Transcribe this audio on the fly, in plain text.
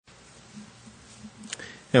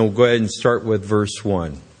And we'll go ahead and start with verse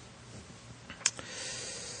 1.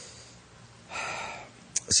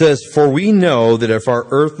 It says, "For we know that if our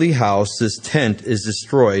earthly house, this tent, is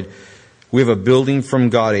destroyed, we have a building from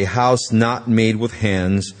God, a house not made with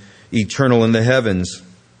hands, eternal in the heavens.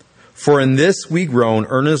 For in this we groan,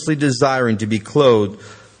 earnestly desiring to be clothed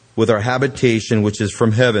with our habitation which is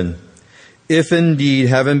from heaven. If indeed,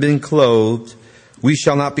 having been clothed, we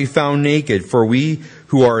shall not be found naked. For we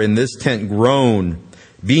who are in this tent groan,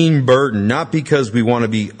 being burdened, not because we want to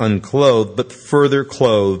be unclothed, but further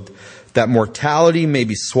clothed, that mortality may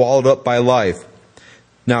be swallowed up by life.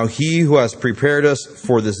 Now he who has prepared us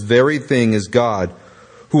for this very thing is God,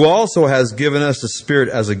 who also has given us the Spirit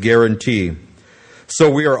as a guarantee. So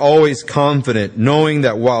we are always confident, knowing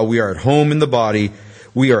that while we are at home in the body,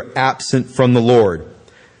 we are absent from the Lord.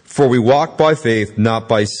 For we walk by faith, not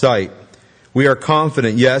by sight. We are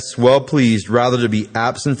confident, yes, well pleased, rather to be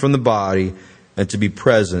absent from the body and to be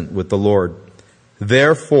present with the Lord.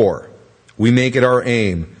 Therefore, we make it our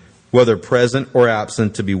aim, whether present or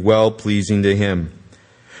absent, to be well pleasing to Him.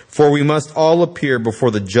 For we must all appear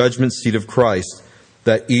before the judgment seat of Christ,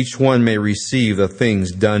 that each one may receive the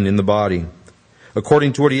things done in the body,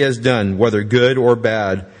 according to what he has done, whether good or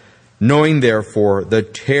bad. Knowing therefore the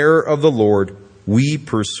terror of the Lord, we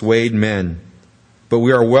persuade men. But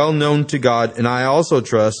we are well known to God, and I also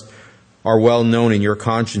trust are well known in your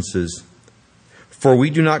consciences. For we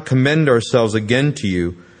do not commend ourselves again to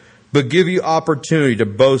you, but give you opportunity to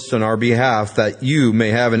boast on our behalf, that you may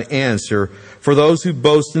have an answer for those who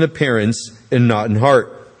boast in appearance and not in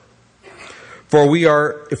heart. For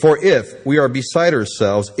if we are beside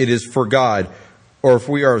ourselves, it is for God, or if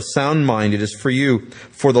we are of sound mind, it is for you.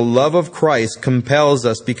 For the love of Christ compels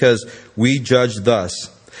us, because we judge thus,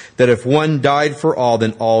 that if one died for all,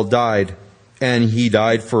 then all died, and He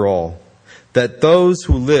died for all. That those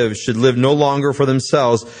who live should live no longer for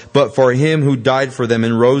themselves, but for Him who died for them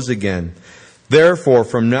and rose again. Therefore,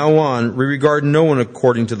 from now on, we regard no one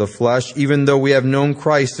according to the flesh, even though we have known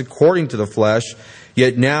Christ according to the flesh,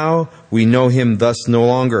 yet now we know Him thus no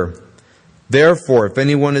longer. Therefore, if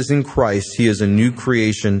anyone is in Christ, he is a new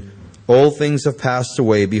creation. Old things have passed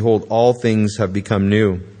away. Behold, all things have become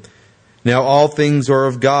new. Now all things are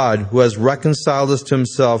of God, who has reconciled us to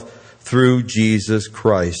Himself through Jesus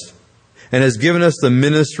Christ, and has given us the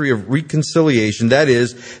ministry of reconciliation. That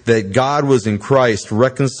is, that God was in Christ,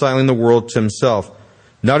 reconciling the world to Himself,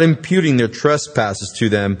 not imputing their trespasses to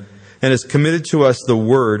them, and has committed to us the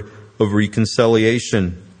word of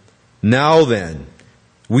reconciliation. Now then,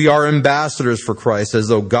 we are ambassadors for Christ, as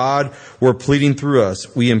though God were pleading through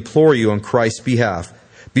us. We implore you on Christ's behalf,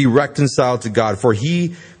 be reconciled to God. For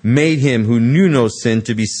He made Him who knew no sin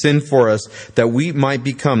to be sin for us, that we might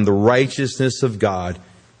become the righteousness of God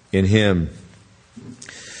in Him.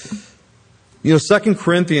 2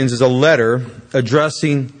 Corinthians is a letter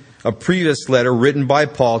addressing a previous letter written by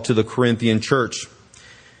Paul to the Corinthian church.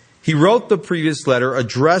 He wrote the previous letter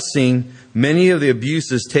addressing many of the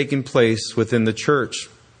abuses taking place within the church,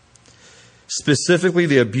 specifically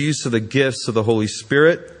the abuse of the gifts of the Holy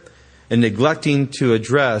Spirit and neglecting to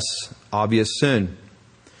address obvious sin.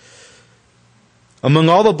 Among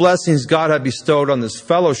all the blessings God had bestowed on this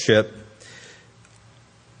fellowship,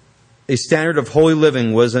 a standard of holy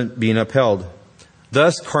living wasn't being upheld.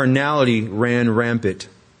 Thus, carnality ran rampant.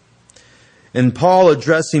 And Paul,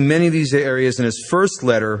 addressing many of these areas in his first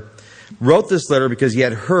letter, wrote this letter because he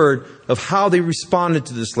had heard of how they responded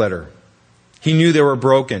to this letter. He knew they were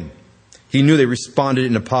broken. He knew they responded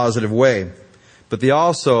in a positive way. But they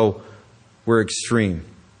also were extreme.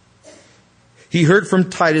 He heard from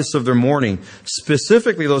Titus of their mourning,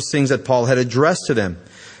 specifically those things that Paul had addressed to them.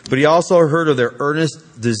 But he also heard of their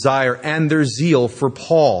earnest desire and their zeal for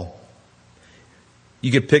Paul.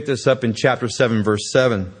 You could pick this up in chapter 7, verse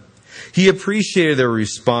 7. He appreciated their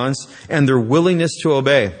response and their willingness to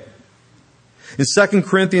obey. In 2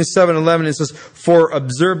 Corinthians 7:11, it says, "For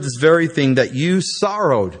observe this very thing, that you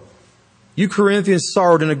sorrowed. You Corinthians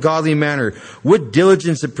sorrowed in a godly manner. What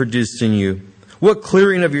diligence it produced in you. What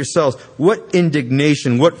clearing of yourselves. What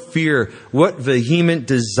indignation. What fear. What vehement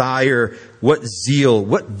desire. What zeal.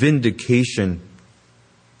 What vindication.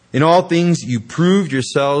 In all things you proved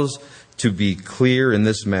yourselves to be clear in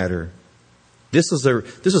this matter." This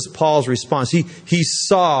is Paul's response. He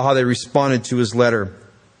saw how they responded to his letter.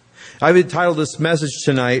 I've entitled this message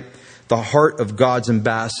tonight, "The Heart of God's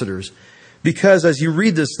Ambassadors." Because as you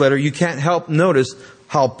read this letter, you can't help notice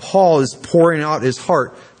how Paul is pouring out his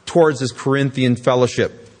heart towards his Corinthian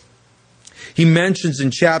fellowship. He mentions in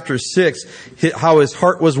chapter 6 how his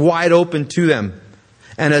heart was wide open to them.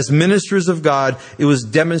 And as ministers of God, it was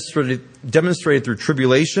demonstrated through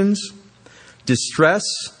tribulations, distress,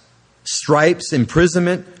 stripes,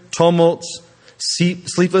 imprisonment, tumults,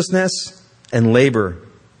 sleeplessness, and labor.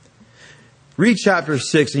 Read chapter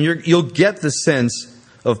 6 and you'll get the sense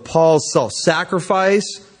of Paul's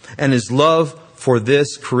self-sacrifice and his love for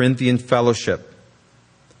this Corinthian fellowship.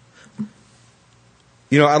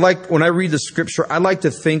 You know, when I read the scripture, I like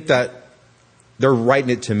to think that they're writing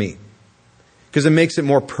it to me, because it makes it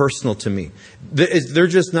more personal to me. They're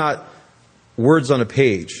just not words on a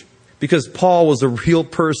page, because Paul was a real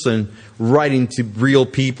person writing to real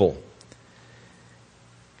people.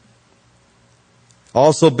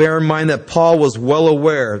 Also, bear in mind that Paul was well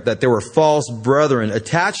aware that there were false brethren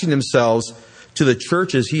attaching themselves to the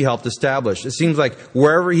churches he helped establish. It seems like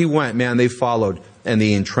wherever he went, man, they followed and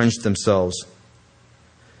they entrenched themselves.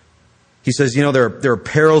 He says, you know, there are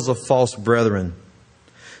perils of false brethren.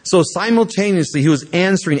 So simultaneously, he was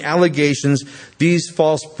answering allegations these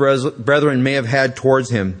false brethren may have had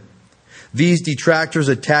towards him. These detractors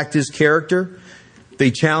attacked his character.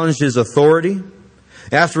 They challenged his authority.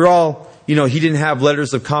 After all, you know, he didn't have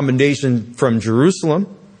letters of commendation from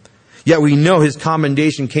Jerusalem. Yet we know his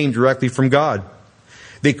commendation came directly from God.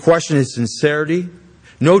 They questioned his sincerity.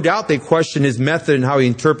 No doubt they questioned his method and how he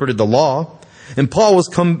interpreted the law. And Paul was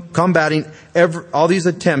combating all these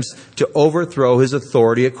attempts to overthrow his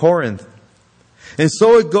authority at Corinth. And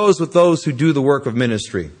so it goes with those who do the work of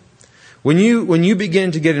ministry. When you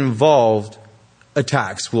begin to get involved,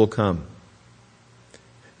 attacks will come.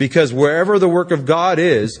 Because wherever the work of God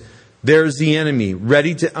is, there's the enemy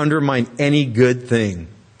ready to undermine any good thing,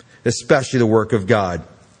 especially the work of God.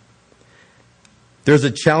 There's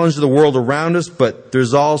a challenge to the world around us, but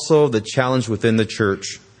there's also the challenge within the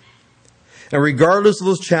church. And regardless of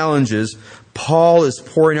those challenges, Paul is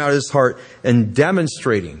pouring out his heart and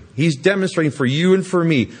demonstrating. He's demonstrating for you and for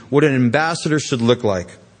me what an ambassador should look like.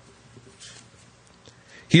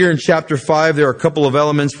 Here in chapter 5, there are a couple of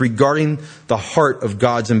elements regarding the heart of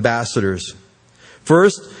God's ambassadors.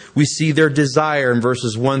 First, we see their desire in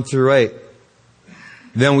verses 1 through 8.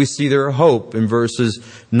 Then we see their hope in verses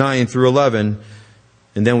 9 through 11.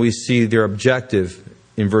 And then we see their objective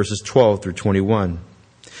in verses 12 through 21.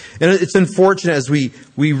 And it's unfortunate as we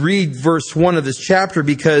read verse 1 of this chapter,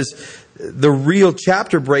 because the real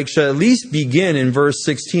chapter break should at least begin in verse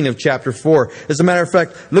 16 of chapter 4. As a matter of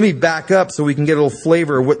fact, let me back up so we can get a little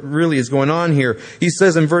flavor of what really is going on here. He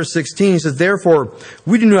says in verse 16, he says, "Therefore,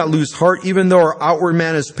 we do not lose heart, even though our outward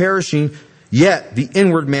man is perishing, yet the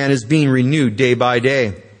inward man is being renewed day by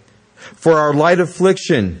day. For our light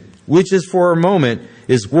affliction, which is for a moment,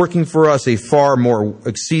 is working for us a far more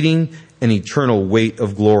exceeding and eternal weight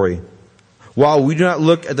of glory. While we do not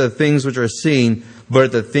look at the things which are seen, but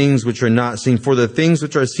at the things which are not seen. For the things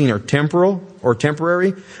which are seen are temporal or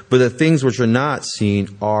temporary, but the things which are not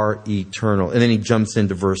seen are eternal." And then he jumps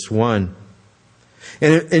into verse 1.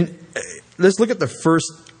 And let's look at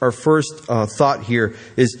our first thought here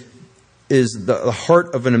is the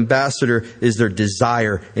heart of an ambassador is their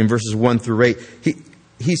desire in verses 1 through 8.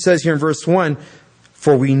 He says here in verse 1,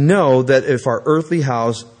 "For we know that if our earthly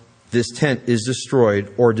house, this tent, is destroyed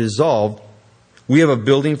or dissolved, we have a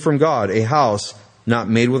building from God, a house not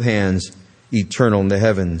made with hands, eternal in the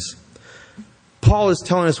heavens." Paul is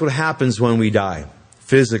telling us what happens when we die,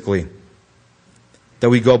 physically, that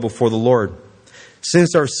we go before the Lord.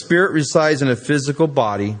 Since our spirit resides in a physical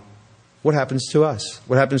body, what happens to us?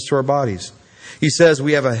 What happens to our bodies? He says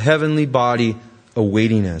we have a heavenly body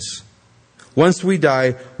awaiting us. Once we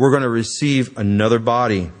die, we're going to receive another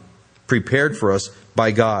body prepared for us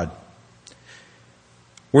by God.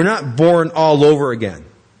 We're not born all over again.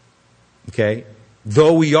 Okay?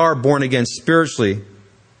 Though we are born again spiritually,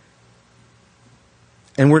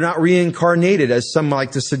 and we're not reincarnated as some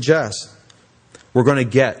like to suggest, we're going to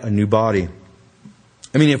get a new body.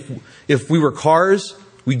 I mean, if we were cars,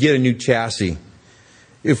 we get a new chassis.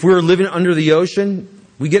 If we were living under the ocean,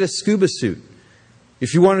 we get a scuba suit.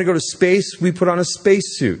 If you wanted to go to space, we put on a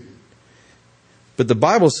space suit. But the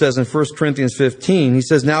Bible says in 1 Corinthians 15, he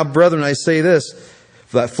says, "Now, brethren, I say this,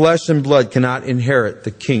 that flesh and blood cannot inherit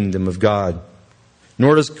the kingdom of God,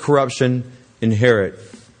 nor does corruption inherit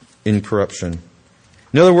incorruption."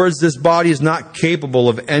 In other words, this body is not capable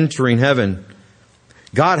of entering heaven.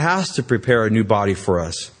 God has to prepare a new body for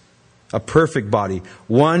us, a perfect body,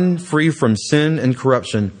 one free from sin and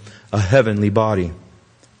corruption, a heavenly body.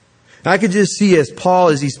 And I could just see as Paul,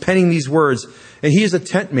 as he's penning these words, and he is a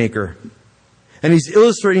tent maker, and he's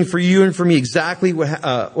illustrating for you and for me exactly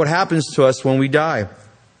what happens to us when we die.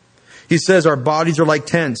 He says our bodies are like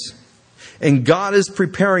tents. And God is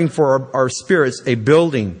preparing for our spirits a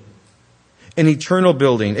building, an eternal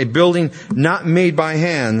building, a building not made by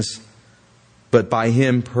hands, but by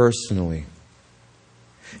Him personally.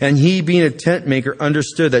 And he, being a tent maker,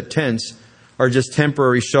 understood that tents are just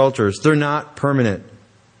temporary shelters. They're not permanent.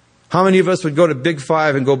 How many of us would go to Big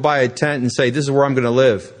Five and go buy a tent and say, this is where I'm going to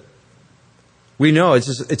live? We know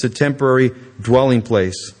it's a temporary dwelling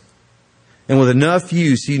place. And with enough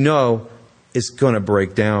use, you know it's going to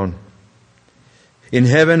break down. In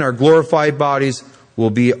heaven, our glorified bodies will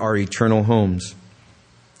be our eternal homes.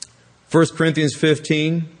 1 Corinthians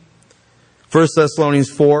 15, 1 Thessalonians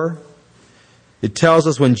 4, it tells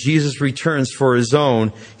us when Jesus returns for his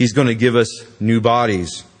own, he's going to give us new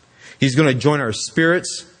bodies. He's going to join our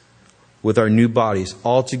spirits with our new bodies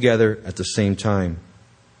all together at the same time.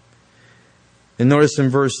 And notice in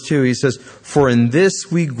verse 2, he says, for in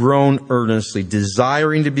this we groan earnestly,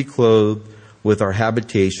 desiring to be clothed with our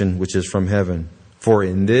habitation, which is from heaven. For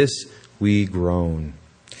in this we groan.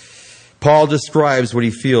 Paul describes what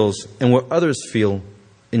he feels and what others feel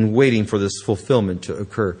in waiting for this fulfillment to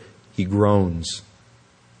occur. He groans.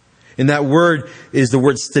 And that word is the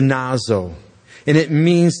word stenazo. And it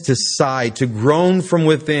means to sigh, to groan from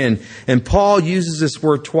within. And Paul uses this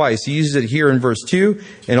word twice. He uses it here in verse 2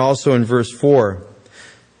 and also in verse 4.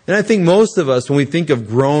 And I think most of us, when we think of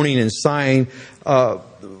groaning and sighing,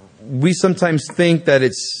 we sometimes think that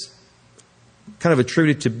it's kind of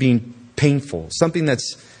attributed to being painful. Something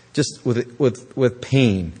that's just with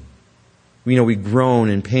pain. You know, we groan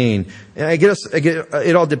in pain. And I guess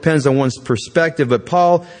it all depends on one's perspective, but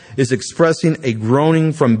Paul is expressing a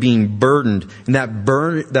groaning from being burdened. And that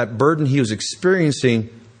burden he was experiencing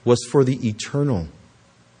was for the eternal.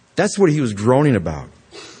 That's what he was groaning about.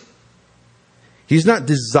 He's not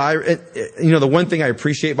the one thing I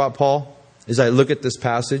appreciate about Paul as I look at this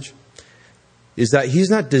passage is that he's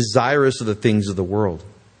not desirous of the things of the world.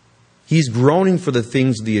 He's groaning for the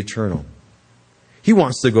things of the eternal. He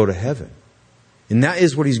wants to go to heaven. And that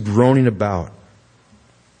is what he's groaning about.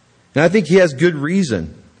 And I think he has good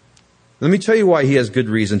reason. Let me tell you why he has good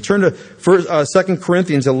reason. Turn to 2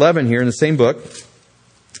 Corinthians 11 here in the same book.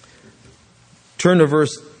 Turn to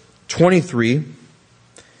verse 23. And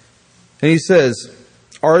he says,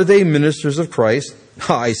 are they ministers of Christ?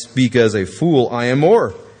 I speak as a fool, I am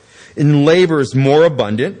more. In labors more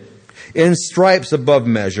abundant, in stripes above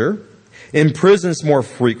measure, in prisons more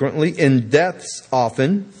frequently, in deaths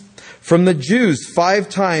often. From the Jews 5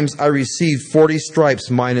 times I received 40 stripes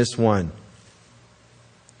minus 1.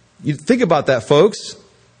 You think about that, folks.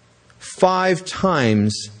 5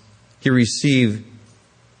 times he received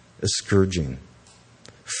a scourging.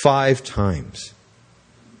 5 times.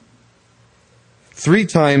 3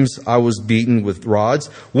 times I was beaten with rods.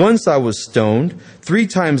 Once I was stoned. 3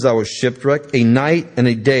 times I was shipwrecked. A night and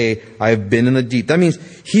a day I have been in the deep. That means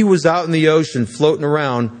he was out in the ocean floating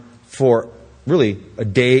around for really a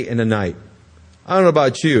day and a night. I don't know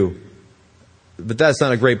about you, but that's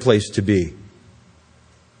not a great place to be.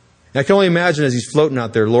 And I can only imagine as he's floating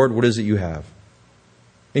out there, Lord, what is it you have?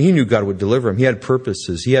 And he knew God would deliver him. He had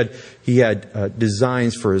purposes. He had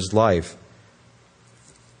designs for his life.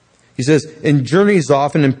 He says, in journeys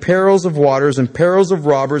often, in perils of waters, in perils of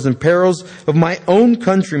robbers, in perils of my own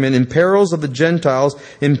countrymen, in perils of the Gentiles,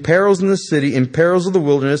 in perils in the city, in perils of the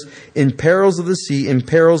wilderness, in perils of the sea, in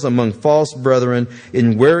perils among false brethren,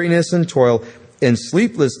 in weariness and toil, in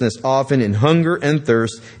sleeplessness often, in hunger and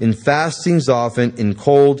thirst, in fastings often, in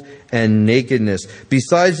cold and nakedness.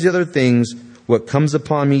 Besides the other things, what comes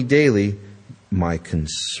upon me daily, my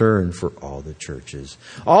concern for all the churches.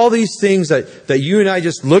 All these things that you and I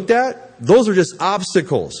just looked at, those are just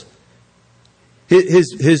obstacles.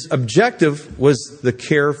 His objective was the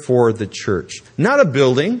care for the church. Not a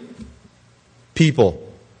building, people.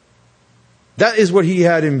 That is what he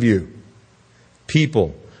had in view.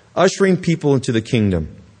 People. Ushering people into the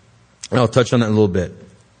kingdom. And I'll touch on that in a little bit.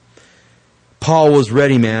 Paul was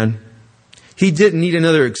ready, man. He didn't need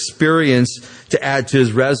another experience to add to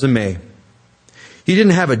his resume. He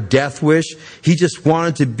didn't have a death wish. He just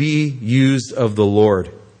wanted to be used of the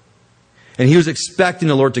Lord. And he was expecting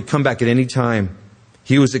the Lord to come back at any time.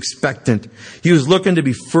 He was expectant. He was looking to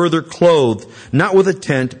be further clothed, not with a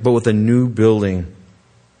tent, but with a new building.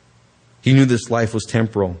 He knew this life was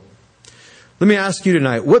temporal. Let me ask you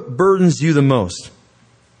tonight, what burdens you the most?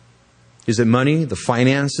 Is it money, the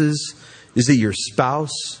finances? Is it your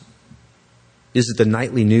spouse? Is it the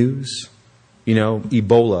nightly news? You know,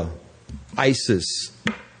 Ebola, ISIS,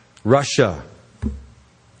 Russia.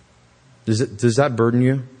 Does that burden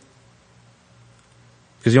you?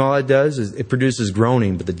 Because you know all that does is it produces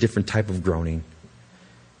groaning, but the different type of groaning.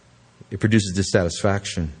 It produces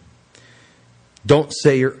dissatisfaction. Don't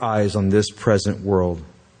set your eyes on this present world.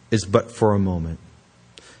 It's but for a moment.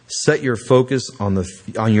 Set your focus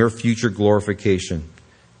on your future glorification.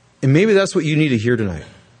 And maybe that's what you need to hear tonight.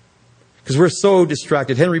 Because we're so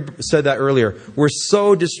distracted. Henry said that earlier. We're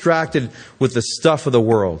so distracted with the stuff of the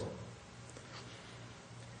world.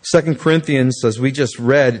 2 Corinthians, as we just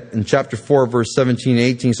read in chapter 4, verse 17 and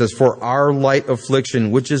 18, says, "For our light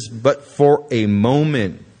affliction, which is but for a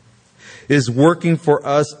moment, is working for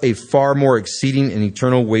us a far more exceeding and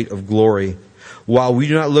eternal weight of glory, while we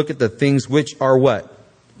do not look at the things which are" what?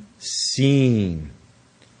 Seen.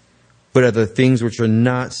 "But at the things which are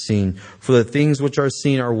not seen. For the things which are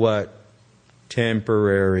seen are" what?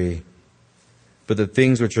 Temporary. "But the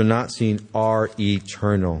things which are not seen are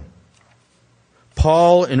eternal."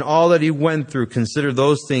 Paul, in all that he went through, considered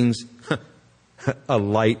those things a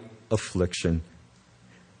light affliction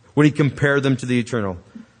when he compared them to the eternal.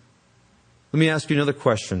 Let me ask you another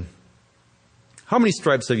question. How many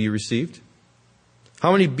stripes have you received?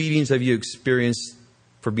 How many beatings have you experienced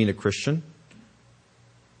for being a Christian?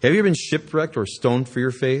 Have you ever been shipwrecked or stoned for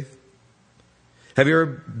your faith? Have you ever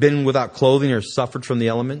been without clothing or suffered from the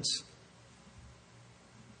elements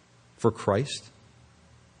for Christ?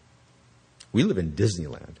 We live in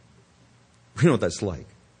Disneyland. We know what that's like.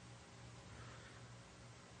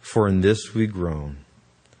 "For in this we groan,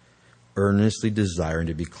 earnestly desiring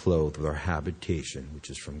to be clothed with our habitation, which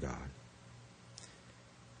is from God."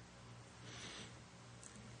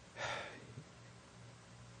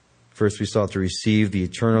 First we saw to receive the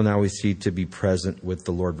eternal. Now we see to be present with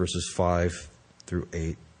the Lord. Verses 5 through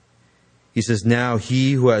 8. He says, "Now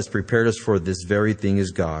he who has prepared us for this very thing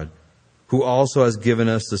is God, who also has given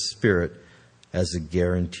us the Spirit as a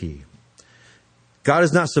guarantee." God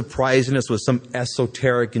is not surprising us with some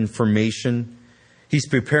esoteric information. He's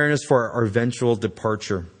preparing us for our eventual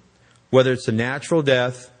departure, whether it's a natural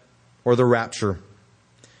death or the rapture.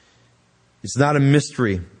 It's not a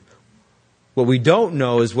mystery. What we don't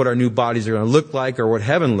know is what our new bodies are going to look like or what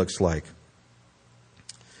heaven looks like.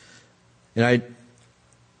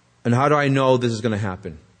 And how do I know this is going to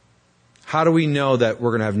happen? How do we know that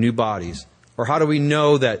we're going to have new bodies? Or how do we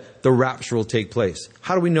know that the rapture will take place?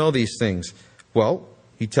 How do we know these things? Well,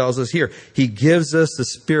 he tells us here. He gives us the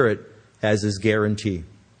Spirit as his guarantee.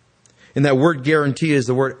 And that word guarantee is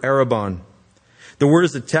the word arabon. The word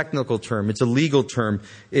is a technical term. It's a legal term.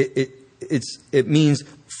 It means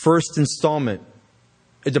first installment,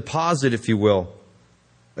 a deposit, if you will,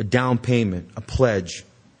 a down payment, a pledge.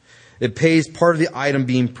 It pays part of the item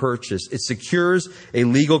being purchased. It secures a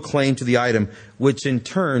legal claim to the item, which in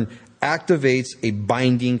turn activates a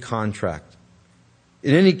binding contract.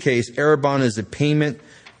 In any case, arabon is a payment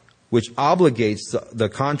which obligates the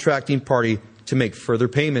contracting party to make further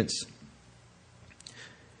payments.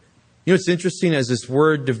 You know, it's interesting, as this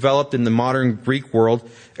word developed in the modern Greek world,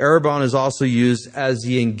 arabon is also used as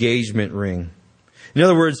the engagement ring. In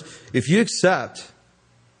other words, if you accept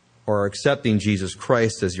or are accepting Jesus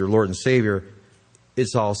Christ as your Lord and Savior,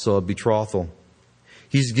 it's also a betrothal.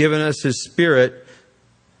 He's given us his Spirit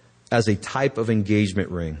as a type of engagement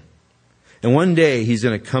ring. And one day he's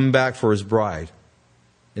going to come back for his bride.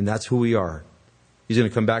 And that's who we are. He's going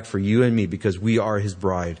to come back for you and me because we are his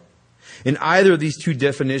bride. And either of these two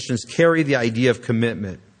definitions carry the idea of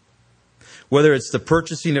commitment. Whether it's the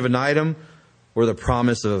purchasing of an item or the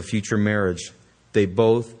promise of a future marriage, they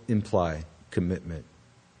both imply commitment.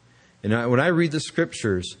 And when I read the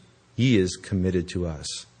scriptures, he is committed to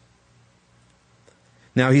us.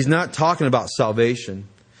 Now, he's not talking about salvation.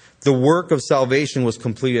 The work of salvation was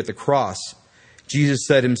completed at the cross. Jesus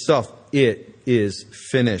said himself, "It is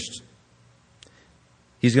finished."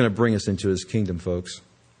 He's going to bring us into his kingdom, folks.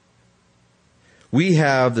 We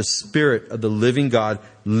have the Spirit of the living God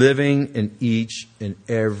living in each and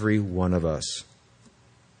every one of us.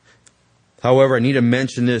 However, I need to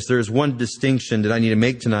mention this. There is one distinction that I need to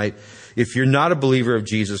make tonight. If you're not a believer of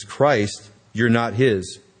Jesus Christ, you're not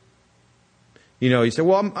his. You know, you say,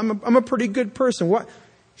 "Well, I'm a pretty good person." What?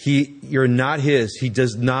 You're not his. He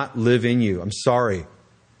does not live in you. I'm sorry,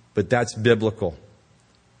 but that's biblical.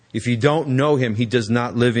 If you don't know him, he does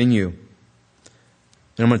not live in you.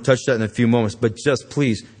 And I'm going to touch that in a few moments, but just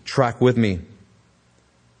please track with me.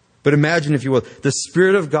 But imagine, if you will, the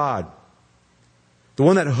Spirit of God, the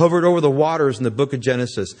one that hovered over the waters in the book of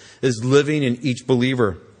Genesis, is living in each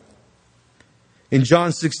believer. In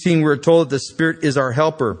John 16, we're told that the Spirit is our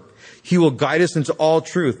helper. He will guide us into all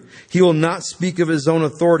truth. He will not speak of his own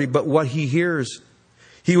authority, but what he hears.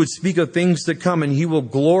 He would speak of things to come, and he will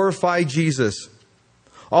glorify Jesus.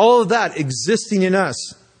 All of that existing in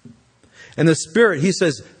us. And the Spirit, he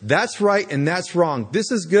says, that's right and that's wrong. This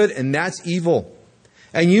is good and that's evil.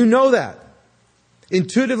 And you know that.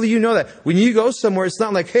 Intuitively, you know that. When you go somewhere, it's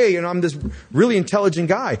not like, "Hey, I'm this really intelligent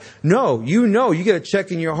guy." No, you get a check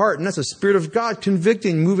in your heart, and that's the Spirit of God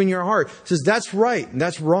convicting, moving your heart. It says that's right and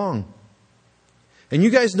that's wrong. And you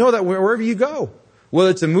guys know that wherever you go, whether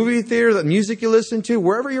it's a movie theater, the music you listen to,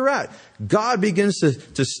 wherever you're at, God begins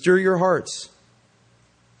to stir your hearts.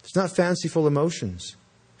 It's not fanciful emotions.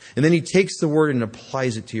 And then He takes the Word and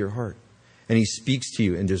applies it to your heart. And He speaks to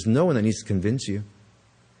you. And there's no one that needs to convince you,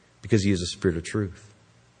 because He is a Spirit of truth.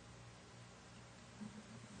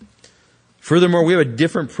 Furthermore, we have a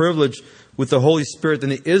different privilege with the Holy Spirit than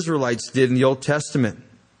the Israelites did in the Old Testament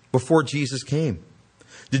before Jesus came.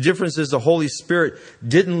 The difference is the Holy Spirit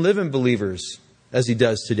didn't live in believers as He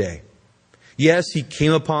does today. Yes, He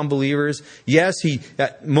came upon believers. Yes, He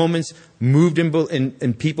at moments moved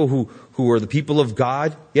in people who were the people of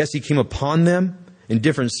God. Yes, He came upon them in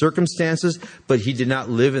different circumstances, but He did not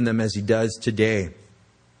live in them as He does today.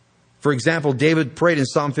 For example, David prayed in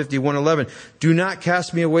Psalm 51:11, "Do not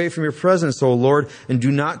cast me away from your presence, O Lord, and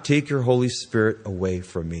do not take your Holy Spirit away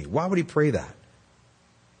from me." Why would he pray that?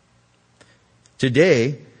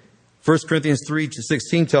 Today, 1 Corinthians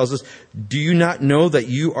 3:16 tells us, "Do you not know that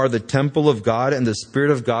you are the temple of God and the Spirit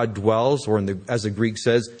of God dwells," or as the Greek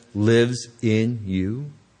says, lives in you?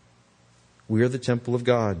 We are the temple of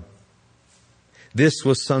God. This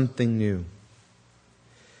was something new.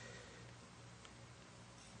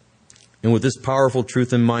 And with this powerful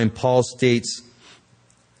truth in mind, Paul states,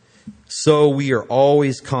 "So we are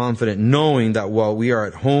always confident, knowing that while we are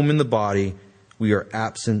at home in the body, we are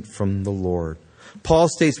absent from the Lord." Paul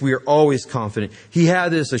states we are always confident. He had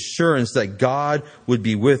this assurance that God would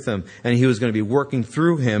be with him, and He was going to be working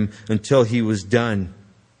through him until he was done,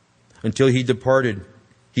 until he departed.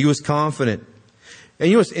 He was confident. And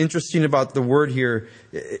you know what's interesting about the word here?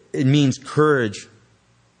 It means courage.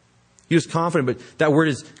 He was confident, but that word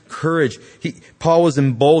is courage. Paul was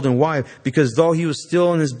emboldened. Why? Because though he was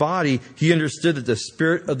still in his body, he understood that the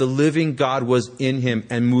Spirit of the living God was in him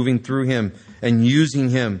and moving through him and using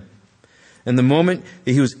him. And the moment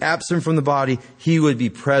that he was absent from the body, he would be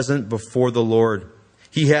present before the Lord.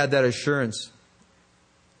 He had that assurance.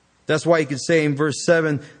 That's why he could say in verse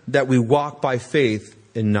 7 that we walk by faith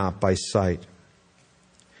and not by sight.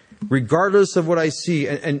 Regardless of what I see,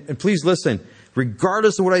 and please listen,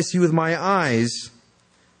 regardless of what I see with my eyes,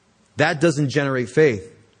 that doesn't generate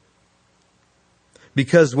faith.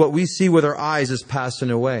 Because what we see with our eyes is passing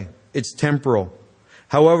away. It's temporal.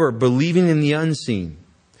 However, believing in the unseen,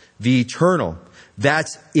 the eternal,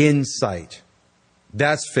 that's insight.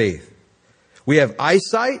 That's faith. We have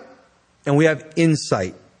eyesight and we have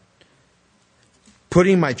insight.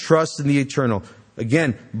 Putting my trust in the eternal.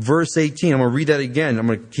 Again, verse 18, I'm going to read that again. I'm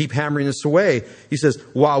going to keep hammering this away. He says,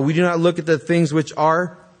 "While we do not look at the things which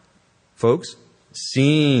are," folks,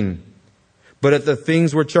 "seen, but at the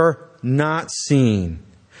things which are not seen.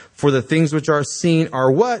 For the things which are seen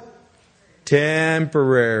are" what?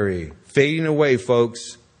 Temporary. Fading away,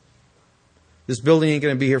 folks. This building ain't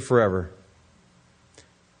going to be here forever.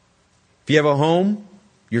 If you have a home,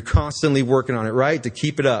 you're constantly working on it, right? To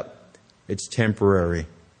keep it up. It's temporary.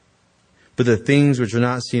 But the things which are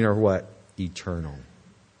not seen are what? Eternal.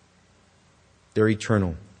 They're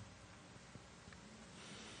eternal.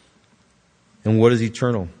 And what is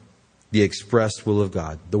eternal? The expressed will of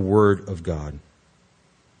God, the Word of God.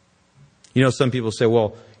 You know, some people say,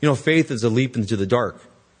 well, faith is a leap into the dark.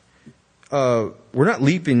 We're not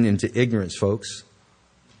leaping into ignorance, folks.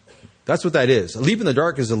 That's what that is. A leap in the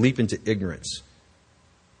dark is a leap into ignorance.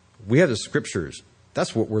 We have the Scriptures.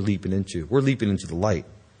 That's what we're leaping into. We're leaping into the light.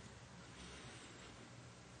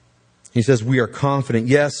 He says, we are confident,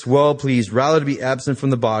 yes, well pleased, rather to be absent from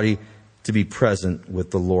the body, to be present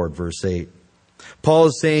with the Lord. Verse 8. Paul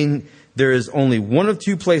is saying there is only one of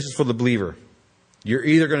two places for the believer. You're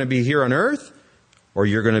either going to be here on earth, or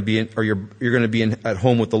you're going to be at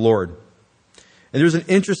home with the Lord. And there's an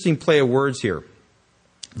interesting play of words here.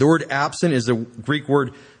 The word absent is the Greek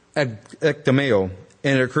word ekdameo,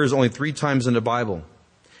 and it occurs only 3 times in the Bible.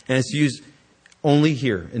 And it's used only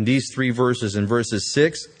here in these 3 verses, in verses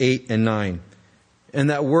 6, 8, and 9. And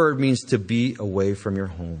that word means to be away from your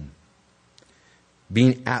home.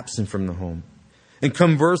 Being absent from the home. And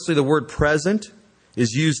conversely, the word present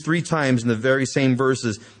is used 3 times in the very same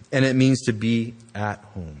verses, and it means to be at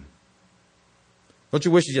home. Don't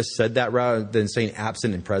you wish you just said that rather than saying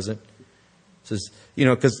absent and present? It says,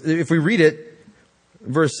 because if we read it,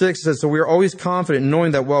 verse 6 says, so we are always confident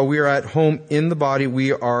knowing that while we are at home in the body,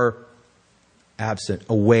 we are absent,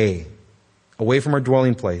 away from our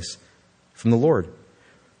dwelling place, from the Lord.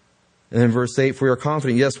 And then verse 8, for we are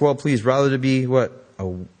confident, yes, well pleased, rather to be what?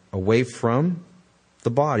 Away from the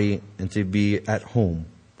body and to be at home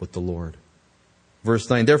with the Lord. Verse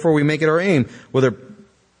 9, therefore we make it our aim, whether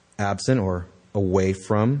absent or away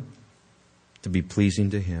from, to be pleasing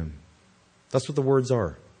to Him. That's what the words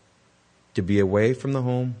are. to be away from the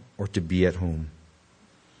home or to be at home.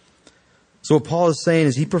 So what Paul is saying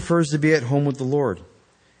is he prefers to be at home with the Lord.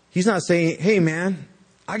 He's not saying, hey man,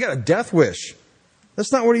 I got a death wish.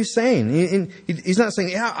 That's not what he's saying. He's not saying,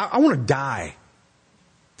 yeah, I want to die.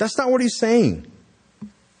 That's not what he's saying.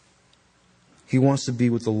 He wants to be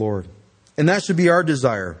with the Lord. And that should be our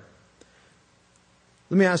desire.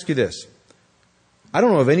 Let me ask you this. I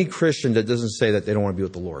don't know of any Christian that doesn't say that they don't want to be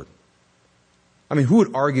with the Lord. I mean, who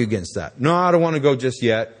would argue against that? No, I don't want to go just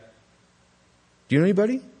yet. Do you know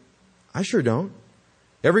anybody? I sure don't.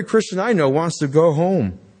 Every Christian I know wants to go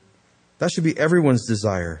home. That should be everyone's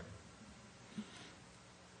desire.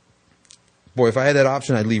 Boy, if I had that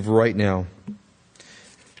option, I'd leave right now.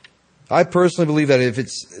 I personally believe that if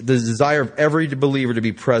it's the desire of every believer to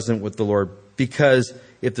be present with the Lord, because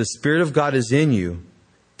if the Spirit of God is in you,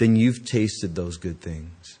 then you've tasted those good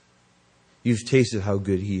things. You've tasted how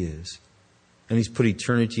good He is. And He's put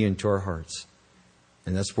eternity into our hearts.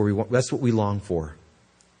 And that's what we long for.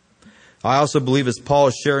 I also believe as Paul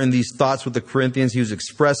is sharing these thoughts with the Corinthians, he was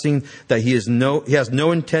expressing that he has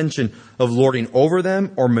no intention of lording over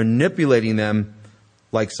them or manipulating them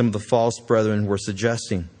like some of the false brethren were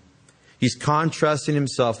suggesting. He's contrasting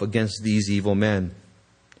himself against these evil men.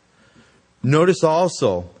 Notice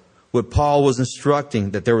also what Paul was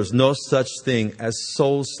instructing, that there was no such thing as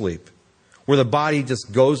soul sleep, where the body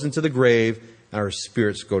just goes into the grave and our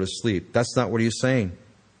spirits go to sleep. That's not what he's saying.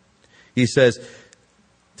 He says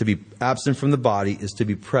to be absent from the body is to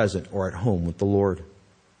be present or at home with the Lord.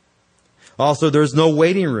 Also, there's no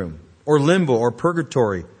waiting room or limbo or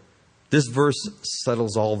purgatory. This verse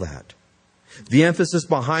settles all that. The emphasis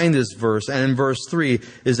behind this verse and in verse 3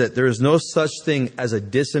 is that there is no such thing as a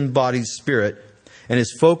disembodied spirit, and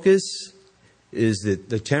his focus is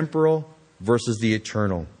the temporal versus the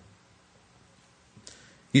eternal.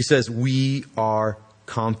 He says, we are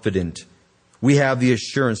confident. We have the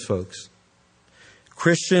assurance, folks.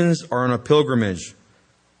 Christians are on a pilgrimage.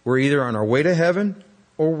 We're either on our way to heaven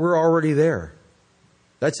or we're already there.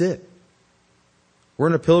 That's it. We're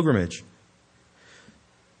on a pilgrimage.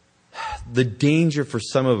 The danger for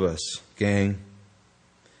some of us, gang,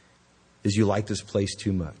 is you like this place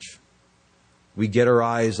too much. We get our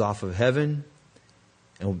eyes off of heaven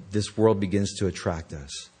and this world begins to attract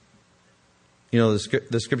us. You know,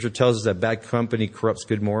 the scripture tells us that bad company corrupts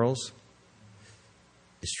good morals.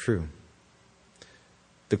 It's true.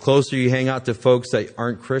 The closer you hang out to folks that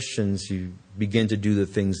aren't Christians, you begin to do the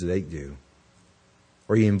things that they do.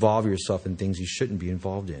 Or you involve yourself in things you shouldn't be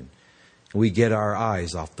involved in. And we get our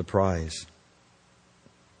eyes off the prize.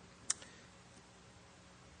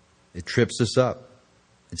 It trips us up.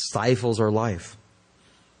 It stifles our life.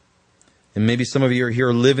 And maybe some of you are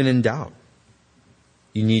here living in doubt.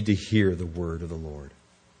 You need to hear the word of the Lord.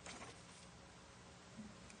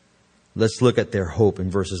 Let's look at their hope in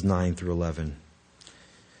verses 9 through 11.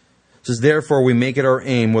 It says, therefore we make it our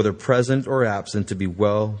aim, whether present or absent, to be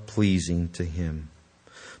well-pleasing to Him.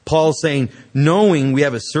 Paul's saying, knowing we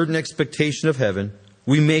have a certain expectation of heaven,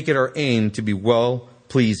 we make it our aim to be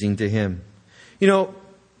well-pleasing to Him. You know,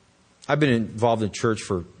 I've been involved in church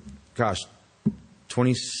for,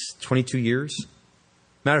 22 years.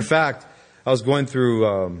 Matter of fact, I was going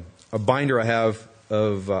through a binder I have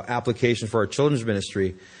of applications for our children's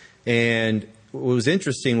ministry. And what was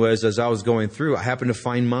interesting was, as I was going through, I happened to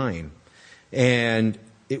find mine. And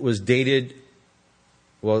it was dated,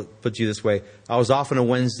 well, put you this way, I was off on a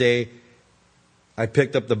Wednesday. I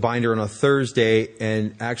picked up the binder on a Thursday,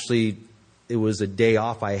 and actually it was a day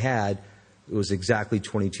off I had. It was exactly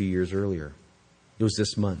 22 years earlier. It was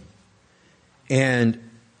this month. And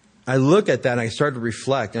I look at that and I start to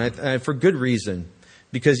reflect, and for good reason,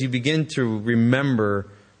 because you begin to remember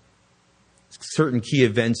certain key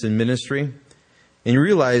events in ministry, and you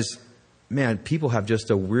realize, man, people have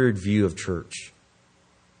just a weird view of church.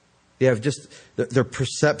 They have just their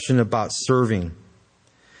perception about serving.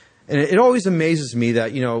 And it always amazes me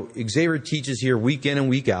that, you know, Xavier teaches here week in and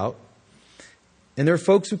week out, and there are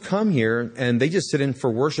folks who come here and they just sit in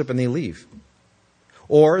for worship and they leave.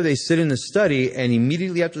 Or they sit in the study, and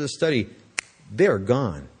immediately after the study, they're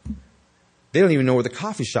gone. They don't even know where the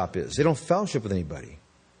coffee shop is. They don't fellowship with anybody.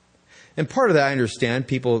 And part of that, I understand.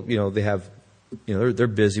 People, you know, they're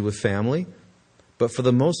busy with family. But for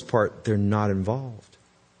the most part, they're not involved.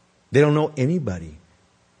 They don't know anybody.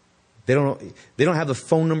 They don't have the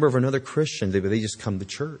phone number of another Christian. They just come to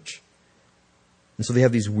church. And so they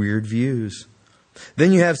have these weird views.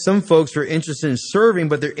 Then you have some folks who are interested in serving,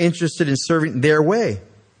 but they're interested in serving their way.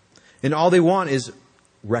 And all they want is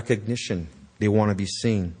recognition. They want to be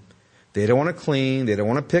seen. They don't want to clean. They don't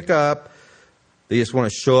want to pick up. They just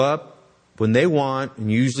want to show up, when they want,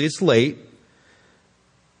 and usually it's late,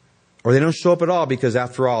 or they don't show up at all because,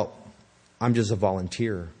 after all, I'm just a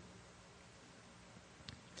volunteer.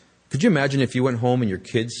 Could you imagine if you went home and your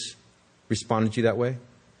kids responded to you that way?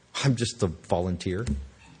 I'm just a volunteer.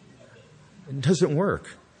 It doesn't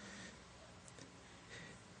work.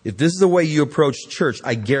 If this is the way you approach church,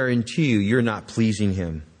 I guarantee you're not pleasing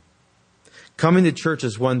Him. Coming to church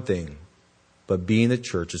is one thing, but being the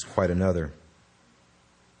church is quite another.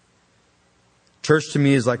 Church to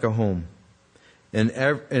me is like a home. In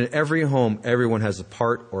every home, everyone has a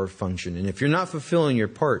part or a function. And if you're not fulfilling your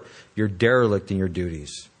part, you're derelict in your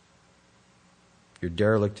duties. You're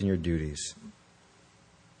derelict in your duties.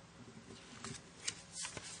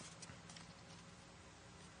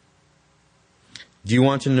 Do you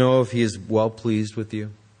want to know if He is well pleased with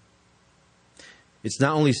you? It's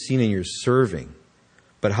not only seen in your serving,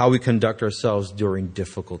 but how we conduct ourselves during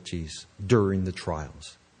difficulties, during the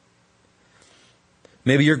trials.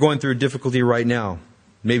 Maybe you're going through a difficulty right now.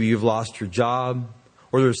 Maybe you've lost your job,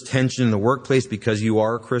 or there's tension in the workplace because you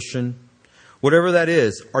are a Christian. Whatever that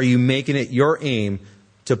is, are you making it your aim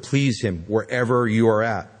to please Him wherever you are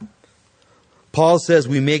at? Paul says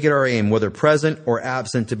we make it our aim, whether present or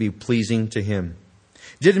absent, to be pleasing to Him.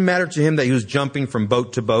 It didn't matter to him that he was jumping from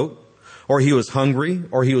boat to boat, or he was hungry,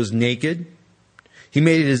 or he was naked. He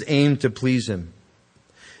made it his aim to please Him.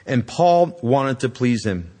 And Paul wanted to please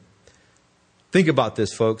Him. Think about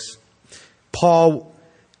this, folks. Paul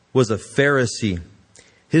was a Pharisee.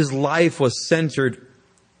 His life was centered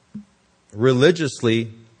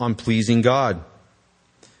religiously on pleasing God.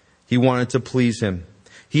 He wanted to please Him.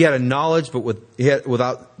 He had a knowledge, but he had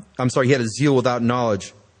a zeal without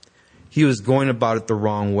knowledge. He was going about it the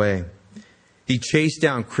wrong way. He chased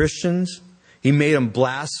down Christians. He made them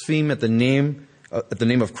blaspheme at the name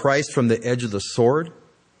of Christ from the edge of the sword.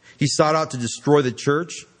 He sought out to destroy the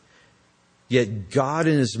church. Yet God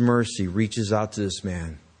in His mercy reaches out to this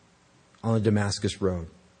man on the Damascus road.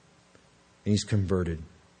 And he's converted.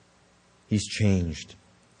 He's changed.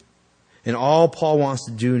 And all Paul wants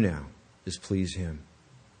to do now is please Him.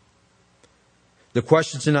 The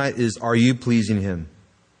question tonight is, are you pleasing Him?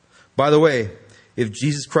 By the way, if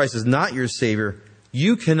Jesus Christ is not your Savior,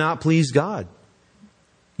 you cannot please God.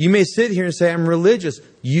 You may sit here and say, I'm religious.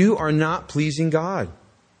 You are not pleasing God.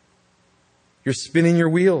 You're spinning your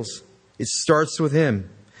wheels. It starts with Him.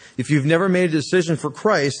 If you've never made a decision for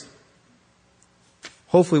Christ,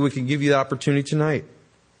 hopefully we can give you the opportunity tonight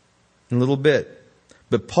in a little bit.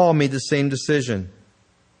 But Paul made the same decision.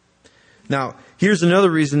 Now, here's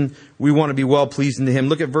another reason we want to be well-pleasing to Him.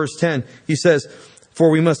 Look at verse 10. He says,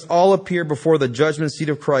 for we must all appear before the judgment seat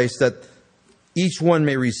of Christ, that each one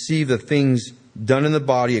may receive the things done in the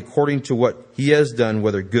body according to what he has done,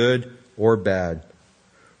 whether good or bad.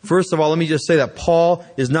 First of all, let me just say that Paul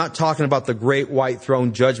is not talking about the great white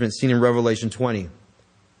throne judgment seen in Revelation 20.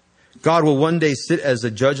 God will one day sit as the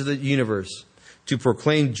judge of the universe to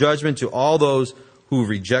proclaim judgment to all those who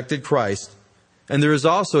rejected Christ. And there is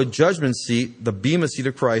also a judgment seat, the bema seat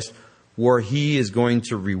of Christ, where He is going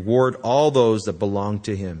to reward all those that belong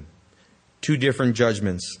to Him. Two different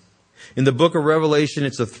judgments. In the book of Revelation,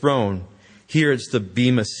 it's a throne. Here it's the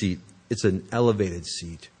bema seat. It's an elevated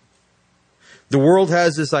seat. The world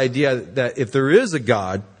has this idea that if there is a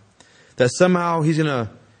God, that somehow He's going to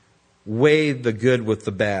weigh the good with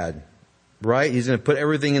the bad, right? He's going to put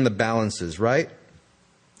everything in the balances, right?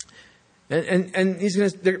 And He's going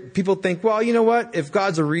to. People think, well, you know what? If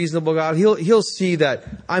God's a reasonable God, He'll see that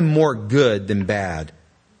I'm more good than bad.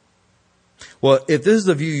 Well, if this is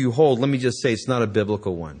the view you hold, let me just say it's not a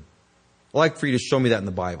biblical one. I'd like for you to show me that in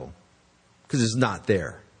the Bible, because it's not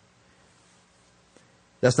there.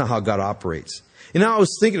 That's not how God operates. And now I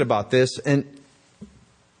was thinking about this, and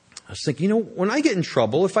I was thinking, when I get in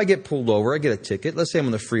trouble, if I get pulled over, I get a ticket. Let's say I'm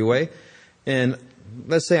on the freeway, and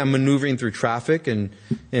let's say I'm maneuvering through traffic, and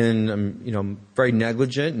I'm very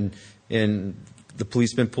negligent, and the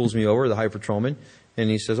policeman pulls me over, the highway patrolman,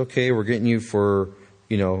 and he says, okay, we're getting you for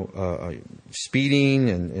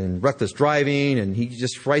speeding and reckless driving, and he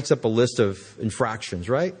just writes up a list of infractions,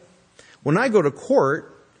 right? When I go to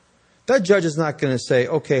court, that judge is not going to say,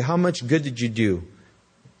 okay, how much good did you do?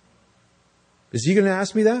 Is he going to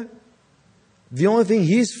ask me that? The only thing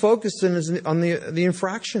he's focused on is on the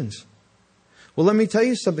infractions. Well, let me tell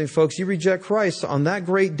you something, folks. You reject Christ on that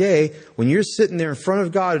great day when you're sitting there in front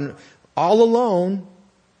of God and all alone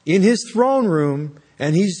in His throne room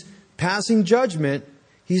and He's passing judgment.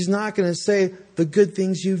 He's not going to say the good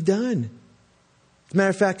things you've done. As a matter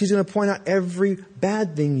of fact, He's going to point out every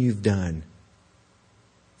bad thing you've done.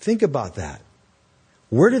 Think about that.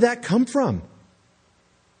 Where did that come from?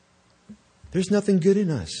 There's nothing good in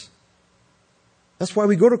us. That's why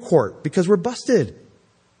we go to court, because we're busted.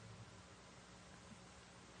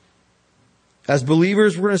 As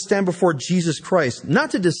believers, we're going to stand before Jesus Christ,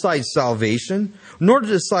 not to decide salvation, nor to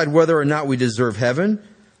decide whether or not we deserve heaven.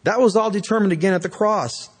 That was all determined again at the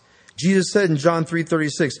cross. Jesus said in John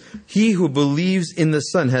 3:36, "He who believes in the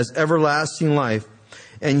Son has everlasting life,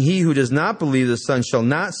 and he who does not believe the Son shall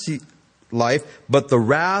not see life, but the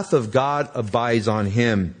wrath of God abides on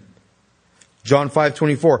him." John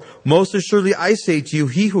 5:24, "Most assuredly I say to you,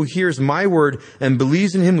 he who hears my word and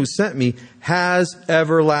believes in him who sent me has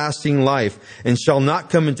everlasting life, and shall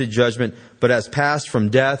not come into judgment, but has passed from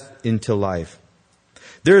death into life."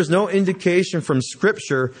 There is no indication from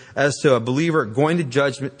Scripture as to a believer going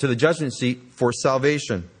to the judgment seat for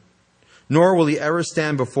salvation, nor will he ever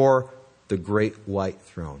stand before the great white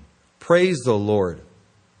throne. Praise the Lord.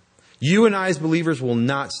 You and I as believers will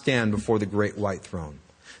not stand before the great white throne.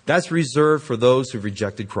 That's reserved for those who've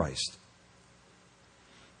rejected Christ.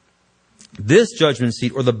 This judgment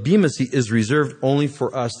seat, or the bema seat, is reserved only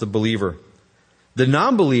for us, the believer. The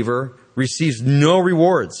non-believer receives no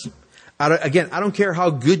rewards. Again, I don't care how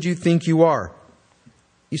good you think you are.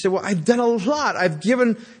 You say, well, I've done a lot. I've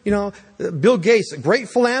given, Bill Gates, a great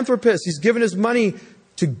philanthropist. He's given his money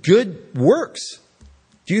to good works.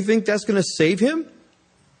 Do you think that's going to save him?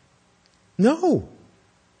 No.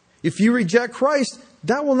 If you reject Christ,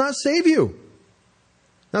 that will not save you.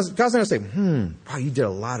 Now, God's not going to say, wow, you did a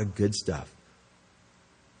lot of good stuff.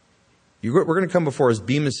 We're going to come before his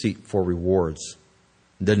bema seat for rewards.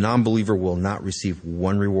 The non-believer will not receive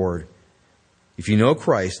one reward. If you know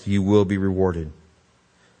Christ, you will be rewarded.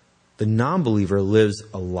 The non-believer lives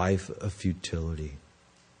a life of futility.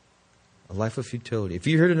 A life of futility. If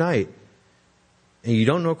you're here tonight and you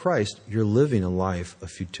don't know Christ, you're living a life of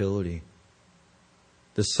futility.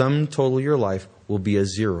 The sum total of your life will be a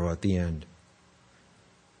zero at the end.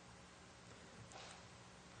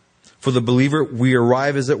 For the believer, we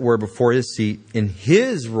arrive, as it were, before his seat in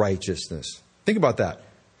his righteousness. Think about that.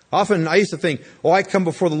 Often I used to think, I come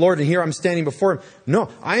before the Lord and here I'm standing before him. No,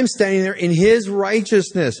 I am standing there in his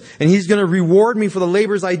righteousness, and he's going to reward me for the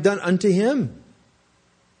labors I've done unto him.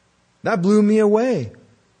 That blew me away.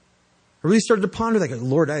 I really started to ponder that.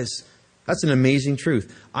 Lord, that's an amazing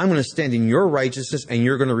truth. I'm going to stand in your righteousness and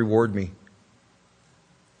you're going to reward me.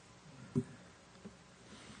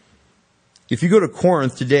 If you go to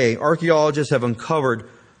Corinth today, archaeologists have uncovered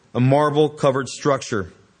a marble-covered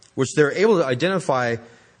structure, which they're able to identify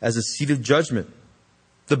as a seat of judgment,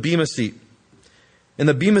 the bema seat. And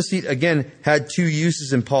the bema seat, again, had two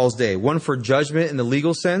uses in Paul's day. One for judgment in the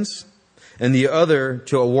legal sense, and the other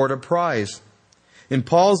to award a prize. In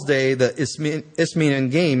Paul's day, the Isthmian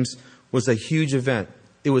Games was a huge event.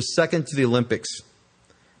 It was second to the Olympics.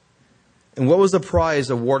 And what was the prize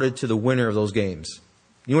awarded to the winner of those games?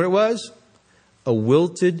 You know what it was? A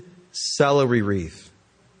wilted celery wreath.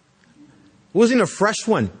 It wasn't a fresh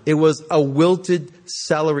one. It was a wilted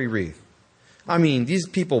celery wreath. I mean, these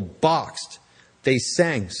people boxed. They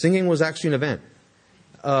sang. Singing was actually an event.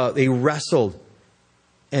 They wrestled.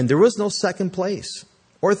 And there was no second place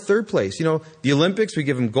or third place. The Olympics, we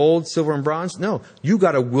give them gold, silver, and bronze. No, you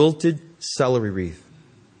got a wilted celery wreath.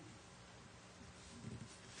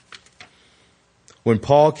 When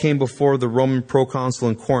Paul came before the Roman proconsul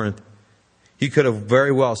in Corinth, he could have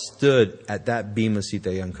very well stood at that bema seat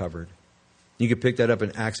they uncovered. You could pick that up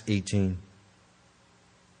in Acts 18.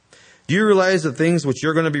 Do you realize the things which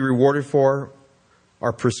you're going to be rewarded for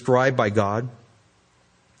are prescribed by God?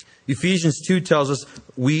 Ephesians 2 tells us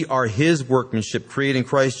we are his workmanship, created in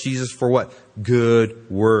Christ Jesus for what?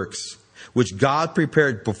 Good works, which God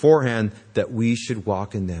prepared beforehand that we should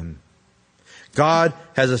walk in them. God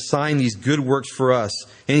has assigned these good works for us,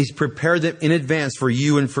 and he's prepared them in advance for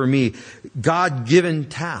you and for me. God-given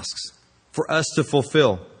tasks for us to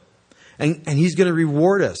fulfill. And he's going to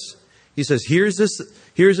reward us. He says, here's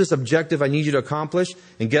this objective I need you to accomplish.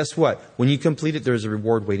 And guess what? When you complete it, there's a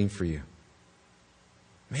reward waiting for you.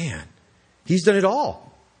 Man, he's done it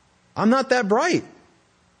all. I'm not that bright.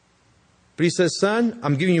 But he says, son,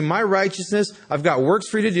 I'm giving you my righteousness. I've got works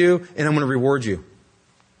for you to do, and I'm going to reward you.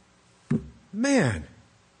 Man.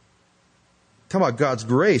 Talk about God's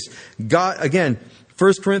grace. God, again,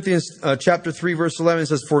 1 Corinthians chapter 3, verse 11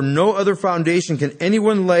 says, for no other foundation can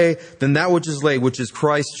anyone lay than that which is laid, which is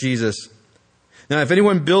Christ Jesus. Now, if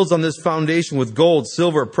anyone builds on this foundation with gold,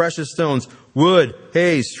 silver, precious stones, wood,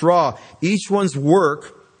 hay, straw, each one's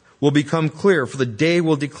work will become clear, for the day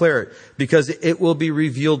will declare it, because it will be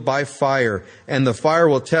revealed by fire, and the fire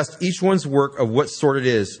will test each one's work of what sort it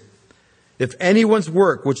is. If anyone's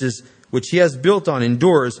work, which he has built on,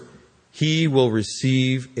 endures, he will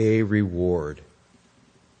receive a reward.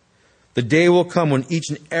 The day will come when each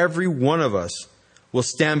and every one of us will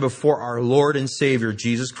stand before our Lord and Savior,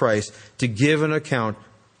 Jesus Christ, to give an account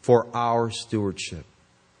for our stewardship.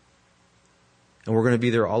 And we're going to be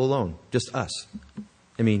there all alone, just us.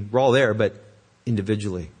 I mean, we're all there, but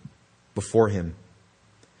individually, before Him.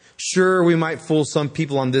 Sure, we might fool some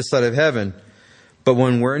people on this side of heaven, but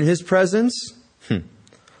when we're in His presence,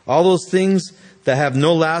 all those things that have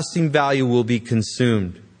no lasting value will be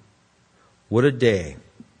consumed. What a day.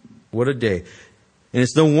 What a day. And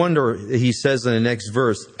it's no wonder he says in the next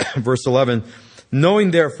verse, verse 11,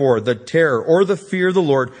 knowing therefore the terror or the fear of the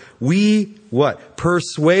Lord, we what?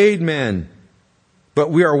 Persuade men. But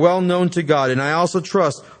we are well known to God, and I also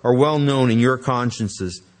trust are well known in your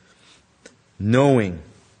consciences. Knowing.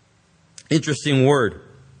 Interesting word.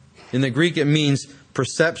 In the Greek it means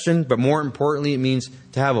perception, but more importantly it means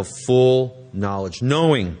to have a full knowledge.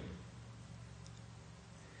 Knowing.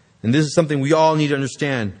 And this is something we all need to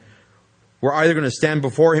understand. We're either going to stand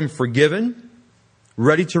before Him forgiven,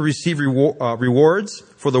 ready to receive rewards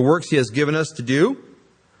for the works He has given us to do,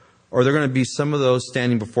 or they're going to be some of those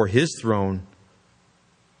standing before His throne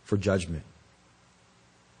for judgment.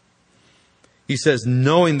 He says,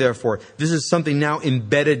 knowing therefore, this is something now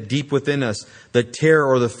embedded deep within us, the terror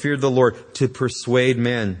or the fear of the Lord to persuade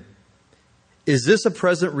men. Is this a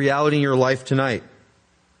present reality in your life tonight?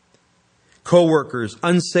 Co-workers,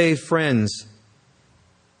 unsaved friends,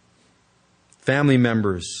 family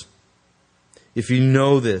members. If you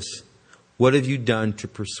know this, what have you done to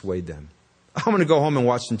persuade them? I'm going to go home and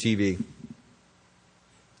watch some TV.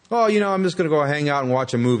 Oh, I'm just going to go hang out and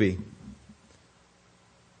watch a movie.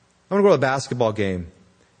 I'm going to go to a basketball game.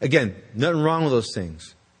 Again, nothing wrong with those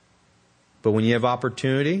things. But when you have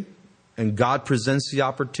opportunity and God presents the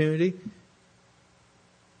opportunity,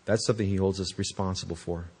 that's something He holds us responsible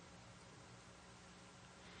for.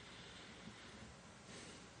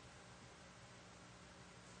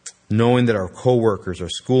 Knowing that our co-workers, our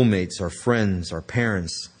schoolmates, our friends, our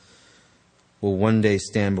parents will one day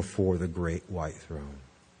stand before the great white throne.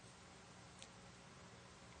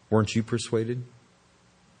 Weren't you persuaded?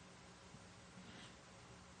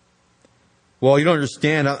 Well, you don't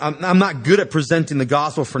understand. I'm not good at presenting the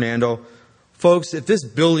gospel, Fernando. Folks, if this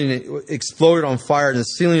building exploded on fire and the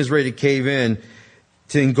ceiling is ready to cave in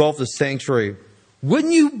to engulf the sanctuary,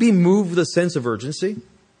 wouldn't you be moved with a sense of urgency?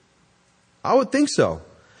 I would think so.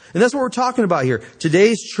 And that's what we're talking about here.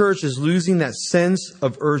 Today's church is losing that sense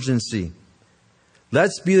of urgency.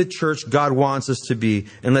 Let's be the church God wants us to be,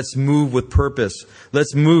 and let's move with purpose.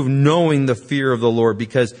 Let's move knowing the fear of the Lord,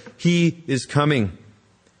 because He is coming.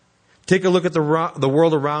 Take a look at the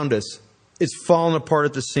world around us. It's fallen apart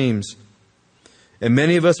at the seams. And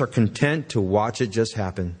many of us are content to watch it just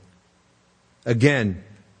happen. Again,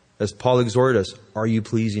 as Paul exhorted us, are you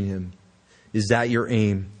pleasing Him? Is that your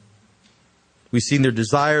aim? We've seen their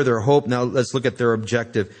desire, their hope. Now let's look at their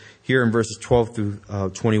objective here in verses 12 through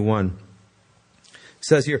 21. It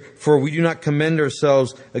says here, for we do not commend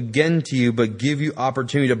ourselves again to you, but give you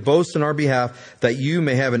opportunity to boast on our behalf, that you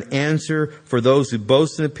may have an answer for those who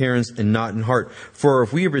boast in appearance and not in heart. For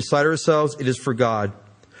if we recite ourselves, it is for God.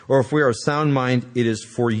 Or if we are of sound mind, it is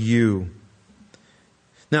for you.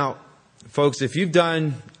 Now, folks, if you've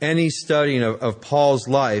done any studying of Paul's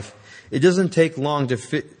life, it doesn't take long to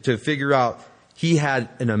figure out he had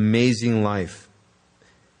an amazing life.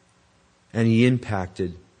 And he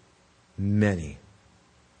impacted many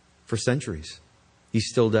for centuries. He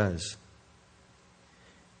still does.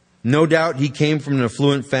 No doubt he came from an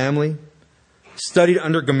affluent family, studied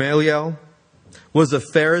under Gamaliel, was a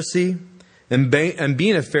Pharisee, and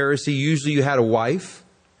being a Pharisee, usually you had a wife.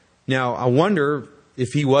 Now, I wonder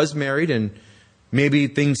if he was married and maybe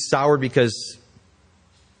things soured because,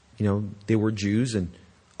 they were Jews, and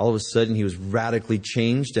all of a sudden he was radically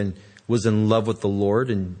changed and was in love with the Lord.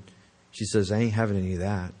 And she says, I ain't having any of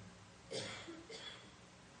that.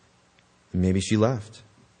 And maybe she left.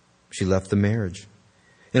 She left the marriage.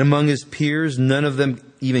 And among his peers, none of them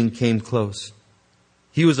even came close.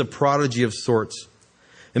 He was a prodigy of sorts.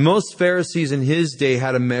 And most Pharisees in his day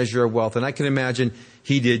had a measure of wealth. And I can imagine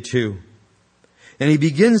he did too. And he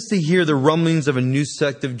begins to hear the rumblings of a new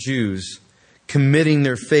sect of Jews committing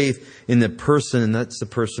their faith in the person, and that's the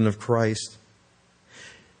person of Christ.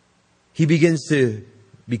 He begins to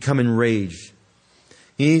become enraged.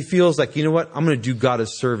 He feels like, I'm going to do God a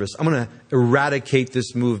service. I'm going to eradicate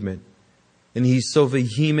this movement. And he's so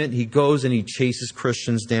vehement, he goes and he chases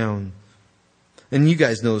Christians down. And you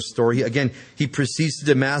guys know the story. Again, he proceeds to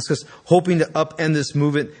Damascus, hoping to upend this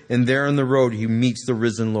movement. And there on the road, he meets the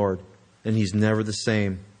risen Lord. And he's never the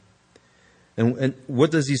same. And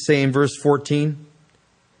what does he say in verse 14?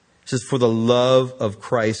 It says, for the love of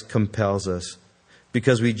Christ compels us,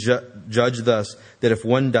 because we judge thus, that if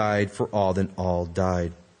one died for all, then all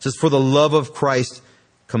died. It says, for the love of Christ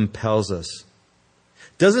compels us.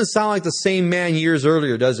 Doesn't sound like the same man years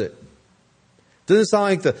earlier, does it? Doesn't sound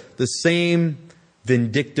like the same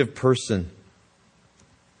vindictive person.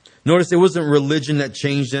 Notice it wasn't religion that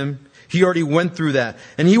changed him. He already went through that.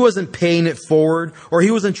 And he wasn't paying it forward, or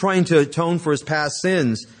he wasn't trying to atone for his past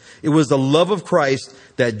sins. It was the love of Christ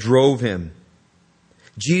that drove him.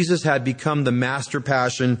 Jesus had become the master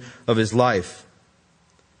passion of his life.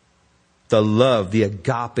 The love, the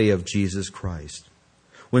agape of Jesus Christ.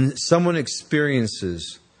 When someone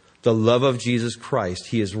experiences the love of Jesus Christ,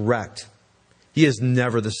 he is wrecked. He is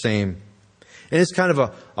never the same. And it's kind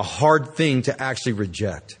of a hard thing to actually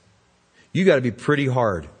reject. You got to be pretty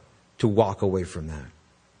hard to walk away from that.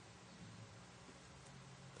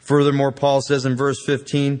 Furthermore, Paul says in verse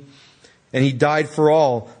 15, and he died for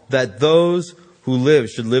all, that those who live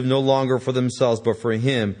should live no longer for themselves, but for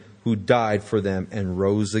him who died for them and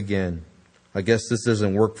rose again. I guess this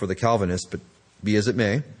doesn't work for the Calvinists, but be as it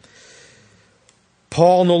may.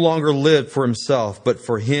 Paul no longer lived for himself, but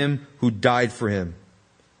for him who died for him.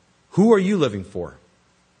 Who are you living for?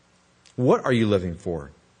 What are you living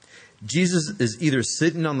for? Jesus is either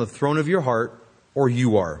sitting on the throne of your heart, or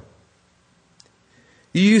you are.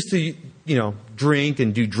 You used to, drink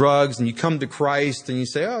and do drugs, and you come to Christ and you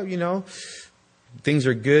say, things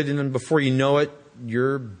are good. And then before you know it,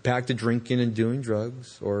 you're back to drinking and doing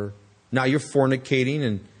drugs. Or now you're fornicating,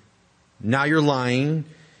 and now you're lying. You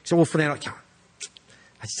say, well, Fernando,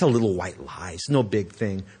 I just tell little white lies. It's no big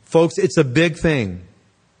thing. Folks, it's a big thing.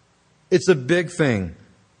 It's a big thing.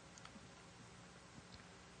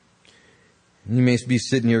 And you may be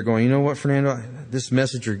sitting here going, you know what, Fernando? This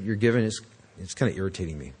message you're giving, it's kind of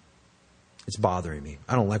irritating me. It's bothering me.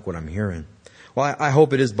 I don't like what I'm hearing. Well, I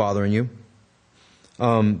hope it is bothering you.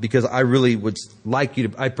 Because I really would like you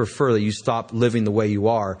to, I prefer that you stop living the way you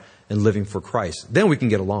are and living for Christ. Then we can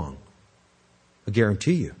get along. I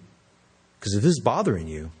guarantee you. Because if this is bothering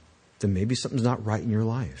you, then maybe something's not right in your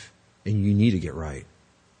life. And you need to get right.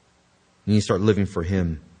 You need to start living for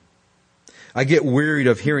Him. I get wearied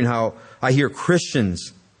of hearing how I hear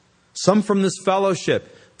Christians, some from this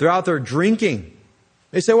fellowship, they're out there drinking.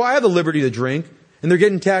 They say, well, I have the liberty to drink. And they're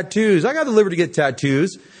getting tattoos. I got the liberty to get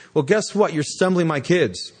tattoos. Well, guess what? You're stumbling my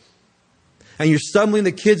kids. And you're stumbling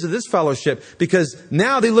the kids of this fellowship because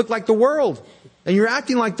now they look like the world. And you're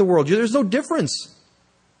acting like the world. There's no difference.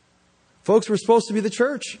 Folks, we're supposed to be the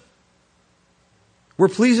church. We're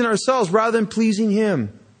pleasing ourselves rather than pleasing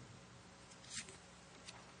Him.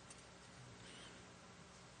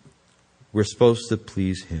 We're supposed to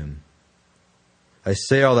please Him. I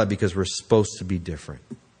say all that because we're supposed to be different.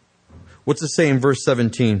 What's it say in verse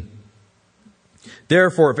 17?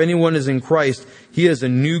 Therefore, if anyone is in Christ, he is a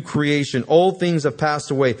new creation. Old things have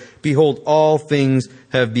passed away. Behold, all things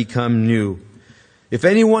have become new. If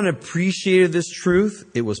anyone appreciated this truth,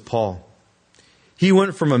 it was Paul. He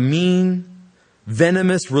went from a mean,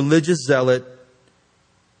 venomous, religious zealot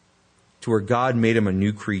to where God made him a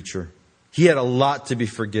new creature. He had a lot to be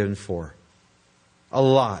forgiven for. A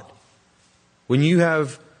lot. When you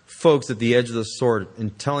have folks at the edge of the sword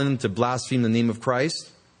and telling them to blaspheme the name of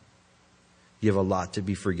Christ, you have a lot to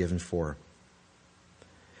be forgiven for.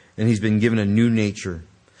 And he's been given a new nature.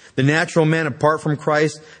 The natural man, apart from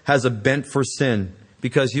Christ, has a bent for sin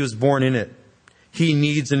because he was born in it. He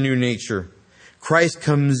needs a new nature. Christ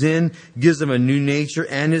comes in, gives him a new nature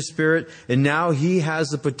and His Spirit, and now he has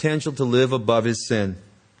the potential to live above his sin.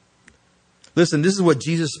 Listen, this is what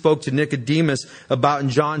Jesus spoke to Nicodemus about in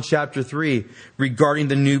John chapter 3 regarding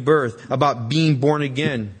the new birth, about being born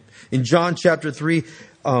again. In John chapter 3,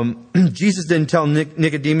 Jesus didn't tell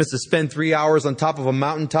Nicodemus to spend 3 hours on top of a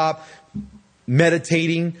mountaintop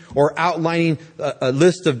meditating or outlining a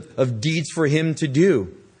list of deeds for him to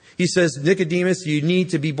do. He says, Nicodemus, you need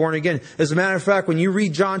to be born again. As a matter of fact, when you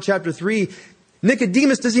read John chapter 3,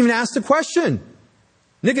 Nicodemus doesn't even ask the question.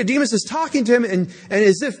 Nicodemus is talking to him and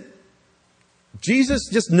as if Jesus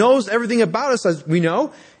just knows everything about us, as we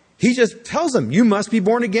know. He just tells him, you must be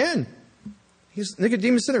born again.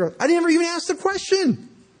 Nicodemus sitting there, I never even asked the question.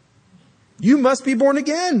 You must be born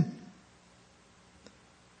again,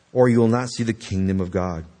 or you will not see the kingdom of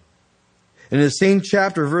God. And in the same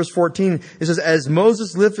chapter, verse 14, it says, as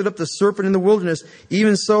Moses lifted up the serpent in the wilderness,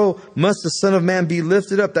 even so must the Son of Man be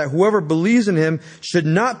lifted up, that whoever believes in Him should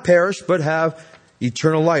not perish, but have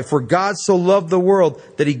eternal life. For God so loved the world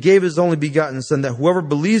that He gave His only begotten Son, that whoever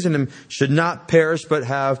believes in Him should not perish, but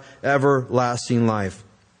have everlasting life.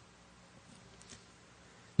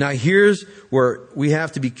 Now, here's where we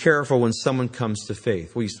have to be careful when someone comes to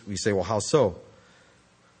faith. We say, well, how so?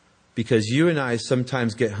 Because you and I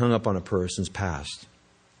sometimes get hung up on a person's past.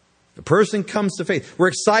 The person comes to faith. We're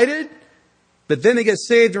excited, but then they get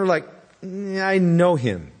saved and we're like, I know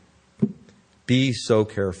him. Be so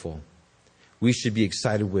careful. We should be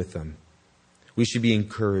excited with them. We should be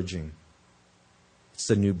encouraging. It's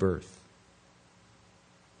the new birth.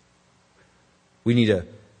 We need to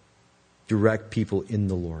direct people in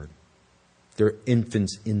the Lord. They're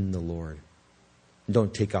infants in the Lord.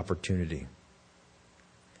 Don't take opportunity.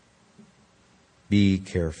 Be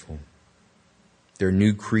careful. They're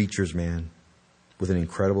new creatures, man, with an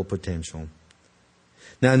incredible potential.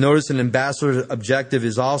 Now notice an ambassador's objective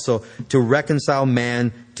is also to reconcile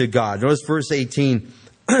man to God. Notice verse 18.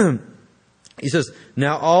 He says,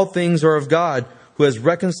 now all things are of God, who has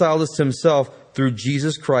reconciled us to himself through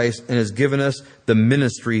Jesus Christ and has given us the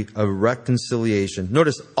ministry of reconciliation.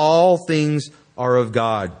 Notice all things are of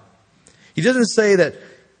God. He doesn't say that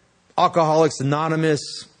Alcoholics Anonymous,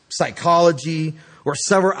 psychology, or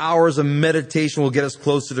several hours of meditation will get us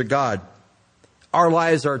closer to God. Our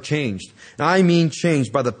lives are changed. And I mean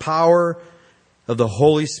changed by the power of the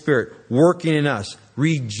Holy Spirit working in us,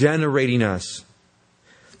 regenerating us.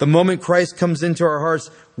 The moment Christ comes into our hearts,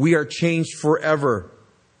 we are changed forever.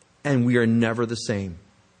 And we are never the same.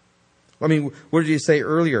 I mean, what did he say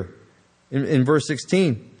earlier in verse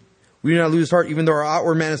 16? We do not lose heart, even though our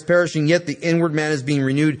outward man is perishing, yet the inward man is being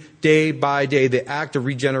renewed day by day. The act of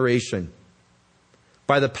regeneration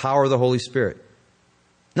by the power of the Holy Spirit.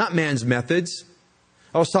 Not man's methods.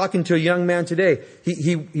 I was talking to a young man today.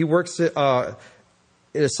 He works at a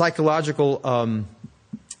psychological,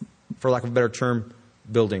 for lack of a better term,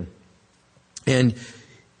 building. And,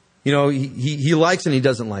 you know, he likes it and he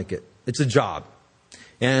doesn't like it. It's a job.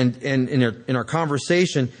 And in our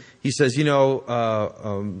conversation, he says, you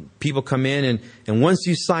know, people come in and once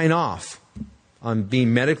you sign off on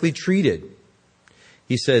being medically treated,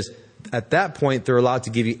 he says, at that point, they're allowed to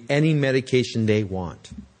give you any medication they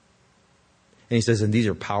want. And he says, and these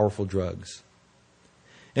are powerful drugs.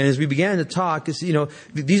 And as we began to talk, you know,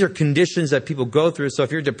 these are conditions that people go through. So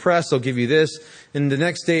if you're depressed, they'll give you this. And the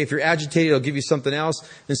next day, if you're agitated, they'll give you something else.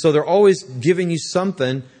 And so they're always giving you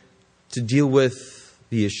something to deal with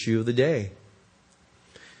the issue of the day.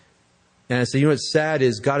 And I said, you know what's sad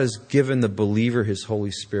is God has given the believer His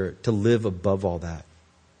Holy Spirit to live above all that.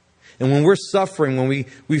 And when we're suffering, when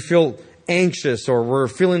we feel anxious or we're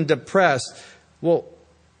feeling depressed, well,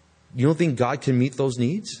 you don't think God can meet those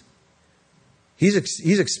needs? He's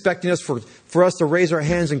expecting us for us to raise our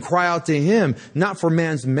hands and cry out to Him, not for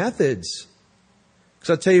man's methods. Because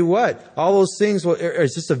I'll tell you what, all those things,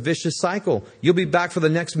 it's just a vicious cycle. You'll be back for the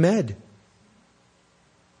next med.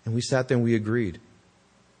 And we sat there and we agreed.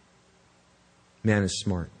 Man is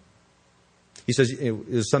smart. He says, it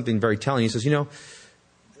was something very telling. He says, you know,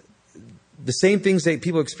 the same things that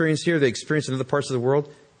people experience here, they experience in other parts of the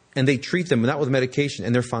world, and they treat them, not with medication,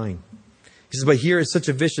 and they're fine. He says, but here it's such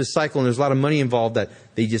a vicious cycle and there's a lot of money involved that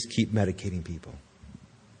they just keep medicating people.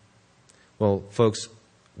 Well, folks,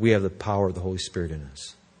 we have the power of the Holy Spirit in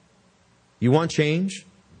us. You want change?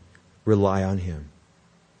 Rely on Him.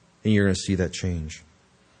 And you're going to see that change.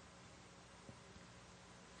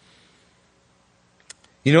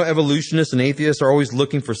 You know, evolutionists and atheists are always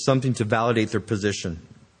looking for something to validate their position.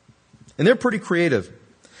 And they're pretty creative.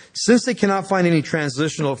 Since they cannot find any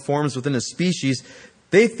transitional forms within a species,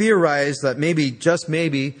 they theorize that maybe, just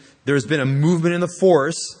maybe, there's been a movement in the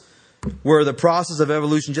force where the process of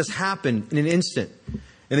evolution just happened in an instant.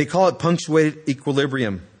 And they call it punctuated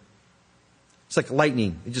equilibrium. It's like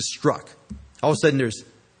lightning. It just struck. All of a sudden there's,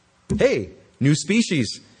 hey, new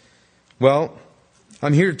species. Well,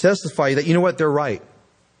 I'm here to testify that, you know what, they're right.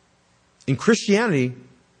 In Christianity,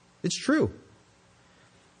 it's true.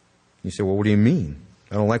 You say, well, what do you mean?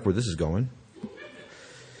 I don't like where this is going.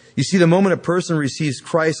 You see, the moment a person receives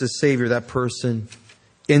Christ as Savior, that person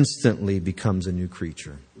instantly becomes a new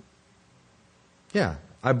creature. Yeah,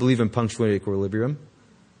 I believe in punctuated equilibrium.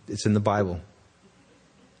 It's in the Bible.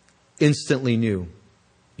 Instantly new.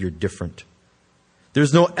 You're different.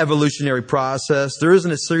 There's no evolutionary process. There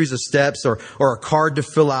isn't a series of steps or a card to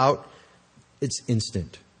fill out. It's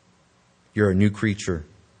instant. You're a new creature.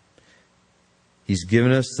 He's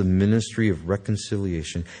given us the ministry of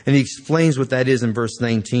reconciliation. And He explains what that is in verse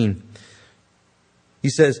 19. He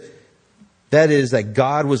says, that is that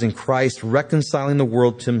God was in Christ reconciling the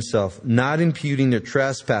world to Himself, not imputing their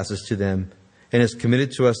trespasses to them, and has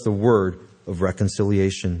committed to us the word of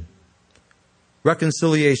reconciliation.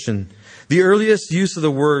 Reconciliation. The earliest use of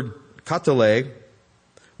the word katale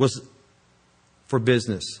was for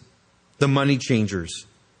business, the money changers.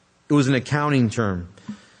 It was an accounting term.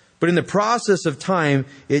 But in the process of time,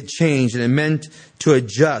 it changed, and it meant to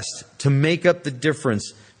adjust, to make up the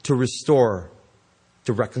difference, to restore,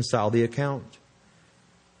 to reconcile the account.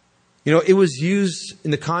 You know, it was used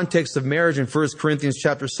in the context of marriage in 1 Corinthians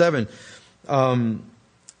chapter 7,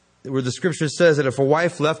 where the scripture says that if a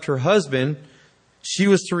wife left her husband, she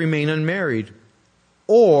was to remain unmarried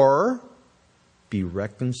or be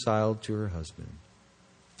reconciled to her husband.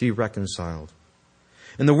 To be reconciled.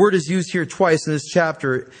 And the word is used here twice in this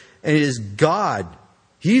chapter, and it is God.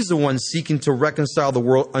 He's the one seeking to reconcile the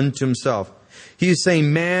world unto himself. He is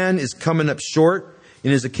saying man is coming up short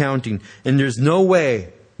in his accounting, and there's no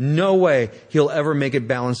way he'll ever make it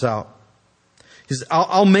balance out. He says,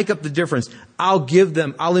 I'll make up the difference. I'll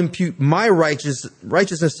impute my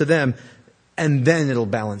righteousness to them, and then it'll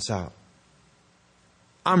balance out.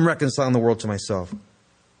 I'm reconciling the world to myself.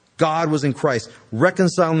 God was in Christ,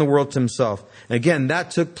 reconciling the world to himself. And again,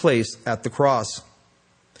 that took place at the cross.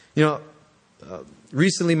 You know,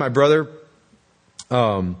 recently my brother,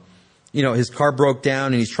 his car broke down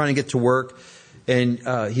and he's trying to get to work. And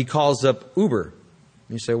he calls up Uber. And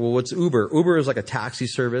you say, well, what's Uber? Uber is like a taxi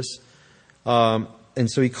service. And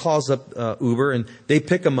so he calls up Uber, and they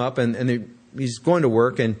pick him up, and he's going to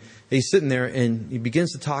work, and he's sitting there, and he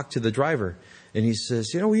begins to talk to the driver. And he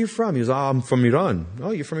says, where are you from? He goes, I'm from Iran.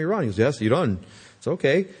 Oh, you're from Iran? He goes, yes, Iran. It's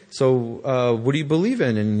okay. So what do you believe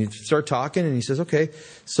in? And you start talking, and he says, okay.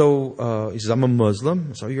 So he says, I'm a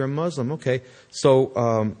Muslim. So you're a Muslim. Okay.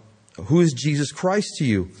 So who is Jesus Christ to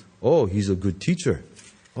you? Oh, he's a good teacher.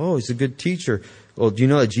 Oh, he's a good teacher. Well, do you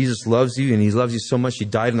know that Jesus loves you, and he loves you so much he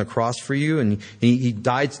died on the cross for you, and he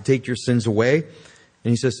died to take your sins away?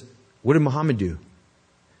 And he says, what did Muhammad do?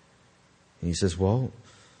 And he says, well,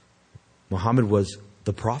 Muhammad was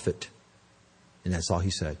the prophet. And that's all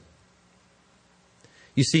he said.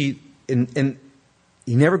 You see, and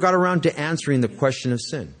he never got around to answering the question of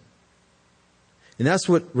sin. And that's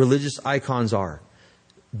what religious icons are.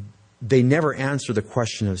 They never answer the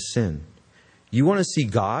question of sin. You want to see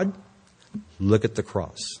God? Look at the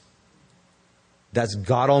cross. That's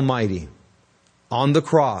God Almighty on the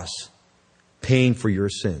cross, paying for your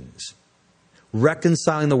sins,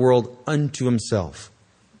 reconciling the world unto himself,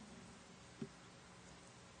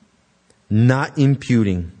 not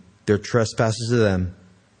imputing their trespasses to them.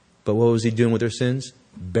 But what was he doing with their sins?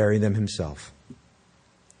 Burying them himself.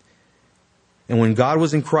 And when God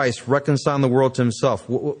was in Christ, reconciling the world to himself,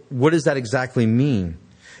 what does that exactly mean?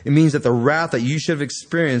 It means that the wrath that you should have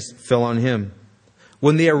experienced fell on him.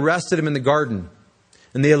 When they arrested him in the garden,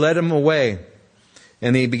 and they led him away,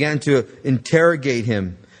 and they began to interrogate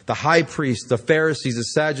him, the high priests, the Pharisees, the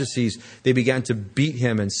Sadducees, they began to beat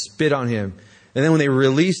him and spit on him. And then when they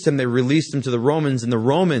released him to the Romans. And the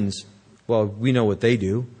Romans, well, we know what they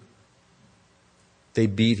do. They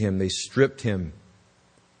beat him. They stripped him.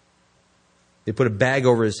 They put a bag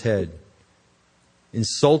over his head,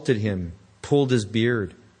 insulted him, pulled his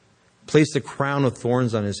beard, placed a crown of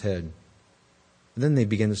thorns on his head. And then they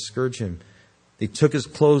began to scourge him. They took his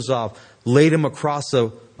clothes off, laid him across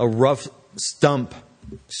a rough stump,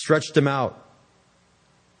 stretched him out,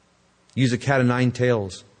 used a cat of nine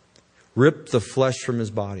tails, ripped the flesh from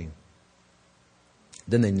his body.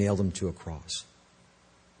 Then they nailed him to a cross.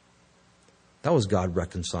 That was God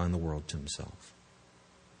reconciling the world to himself.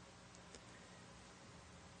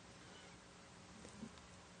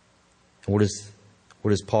 And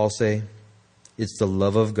what does Paul say? It's the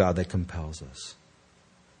love of God that compels us.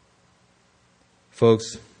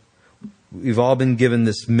 Folks, we've all been given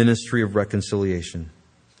this ministry of reconciliation.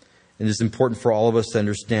 And it's important for all of us to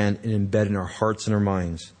understand and embed in our hearts and our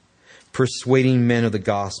minds. Persuading men of the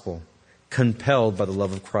gospel, compelled by the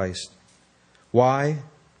love of Christ. Why?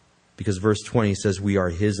 Because verse 20 says we are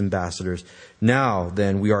his ambassadors. Now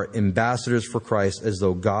then, we are ambassadors for Christ, as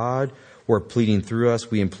though God were pleading through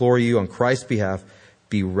us. We implore you on Christ's behalf,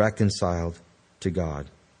 be reconciled to God.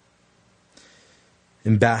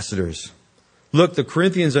 Ambassadors. Look, the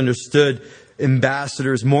Corinthians understood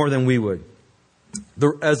ambassadors more than we would.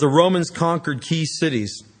 As the Romans conquered key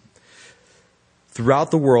cities throughout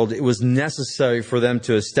the world, it was necessary for them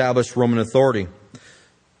to establish Roman authority.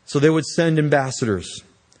 So they would send ambassadors.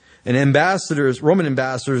 And Roman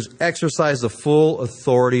ambassadors, exercised the full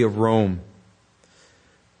authority of Rome.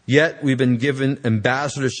 Yet we've been given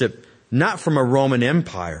ambassadorship not from a Roman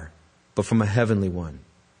Empire, but from a heavenly one.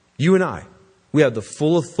 You and I, we have the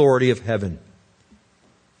full authority of heaven.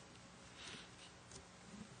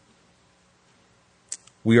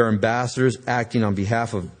 We are ambassadors acting on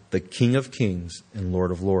behalf of the King of Kings and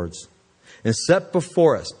Lord of Lords. And set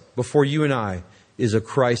before us, before you and I, is a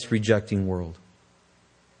Christ-rejecting world.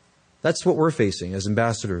 That's what we're facing as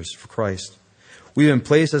ambassadors for Christ. We've been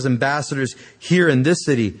placed as ambassadors here in this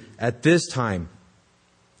city at this time.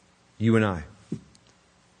 You and I.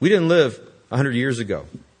 We didn't live 100 years ago.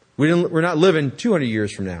 We're not living 200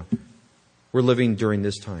 years from now. We're living during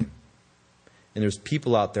this time. And there's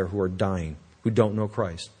people out there who are dying, who don't know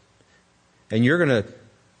Christ. And you're going to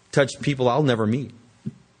touch people I'll never meet.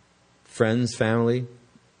 Friends, family.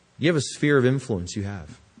 You have a sphere of influence you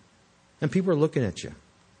have. And people are looking at you.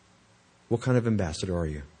 What kind of ambassador are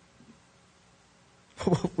you?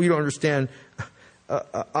 We don't understand.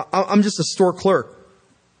 I'm just a store clerk.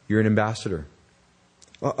 You're an ambassador.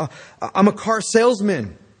 I'm a car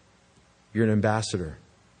salesman. You're an ambassador.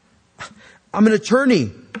 I'm an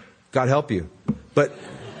attorney. God help you. But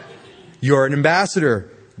you're an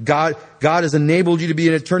ambassador. God has enabled you to be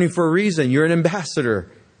an attorney for a reason. You're an ambassador.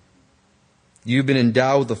 You've been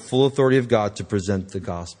endowed with the full authority of God to present the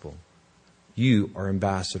gospel. You are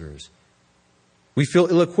ambassadors. We feel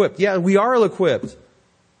ill-equipped. Yeah, we are ill-equipped.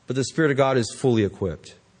 But the Spirit of God is fully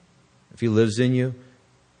equipped. If He lives in you,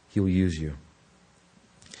 He will use you.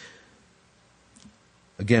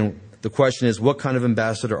 Again, the question is, what kind of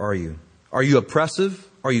ambassador are you? Are you oppressive?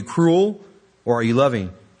 Are you cruel? Or are you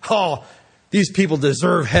loving? Oh, these people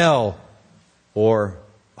deserve hell. Or,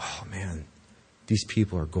 oh man, these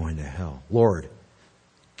people are going to hell. Lord,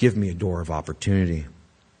 give me a door of opportunity.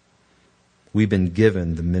 We've been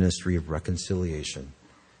given the ministry of reconciliation,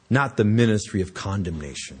 not the ministry of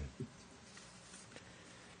condemnation.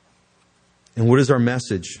 And what is our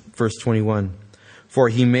message? Verse 21. For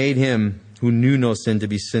He made Him who knew no sin to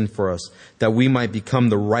be sin for us, that we might become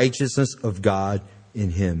the righteousness of God in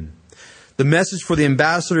Him. The message for the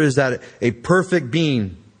ambassador is that a perfect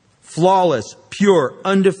being, flawless, pure,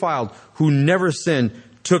 undefiled, who never sinned,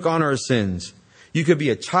 took on our sins. You could be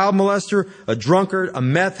a child molester, a drunkard, a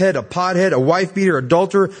meth head, a pothead, a wife beater,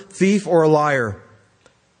 adulterer, thief, or a liar.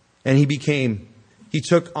 And He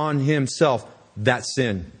took on Himself that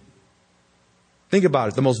sin. Think about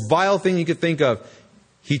it. The most vile thing you could think of,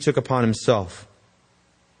 He took upon Himself.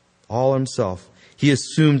 All Himself. He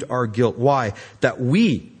assumed our guilt. Why? That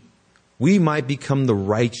we might become the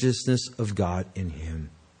righteousness of God in Him.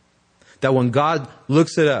 That when God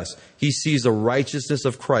looks at us, He sees the righteousness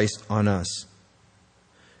of Christ on us.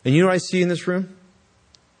 And you know what I see in this room?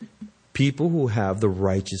 People who have the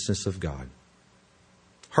righteousness of God.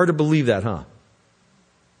 Hard to believe that, huh?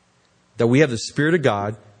 That we have the Spirit of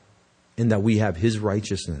God and that we have His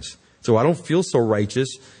righteousness. So I don't feel so righteous.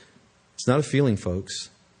 It's not a feeling, folks.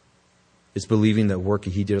 It's believing the work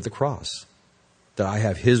He did at the cross. That I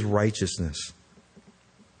have His righteousness.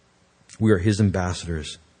 We are His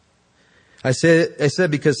ambassadors. I said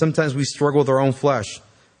because sometimes we struggle with our own flesh.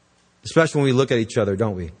 Especially when we look at each other,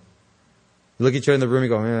 don't we? We look at each other in the room and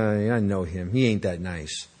go, I know him. He ain't that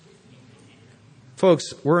nice.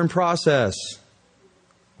 Folks, we're in process.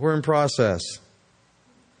 We're in process.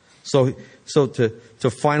 So to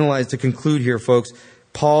finalize, to conclude here, folks,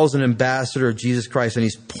 Paul's an ambassador of Jesus Christ, and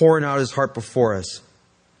he's pouring out his heart before us.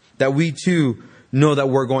 That we too know that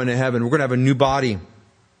we're going to heaven. We're going to have a new body.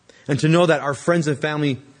 And to know that our friends and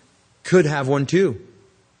family could have one too.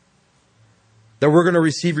 That we're going to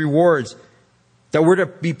receive rewards. That we're to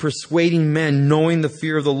be persuading men, knowing the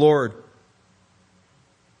fear of the Lord.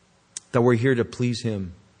 That we're here to please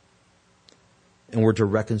Him. And we're to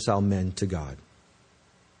reconcile men to God.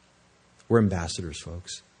 We're ambassadors,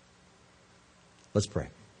 folks. Let's pray.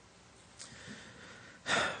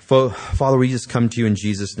 Father, we just come to You in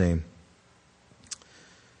Jesus' name.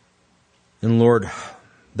 And Lord,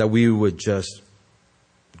 that we would just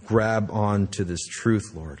grab on to this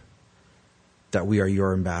truth, Lord. That we are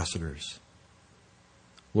Your ambassadors.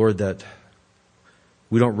 Lord, that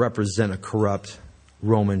we don't represent a corrupt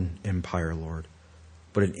Roman Empire, Lord,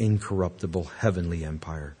 but an incorruptible heavenly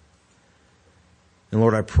empire. And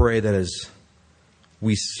Lord, I pray that as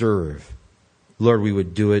we serve, Lord, we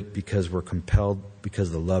would do it because we're compelled, because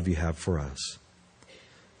of the love You have for us.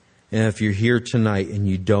 And if you're here tonight and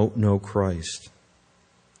you don't know Christ,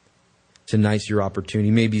 tonight's your opportunity.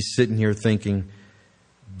 You may be sitting here thinking,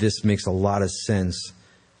 this makes a lot of sense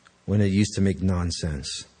when it used to make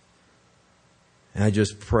nonsense. And I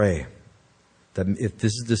just pray that if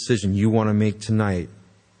this is a decision you want to make tonight,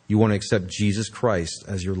 you want to accept Jesus Christ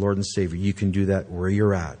as your Lord and Savior, you can do that where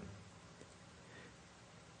you're at.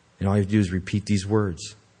 And all you have to do is repeat these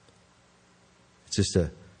words. It's just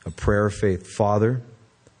a prayer of faith. Father,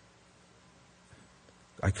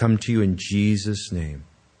 I come to You in Jesus' name.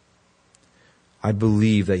 I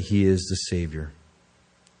believe that He is the Savior.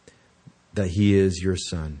 That He is Your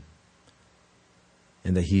Son.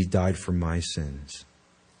 And that He died for my sins.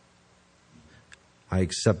 I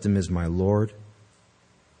accept Him as my Lord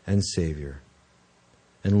and Savior.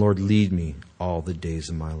 And Lord, lead me all the days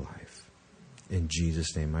of my life. In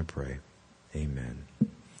Jesus' name I pray. Amen.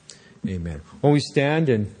 Amen. When we stand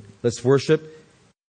and let's worship.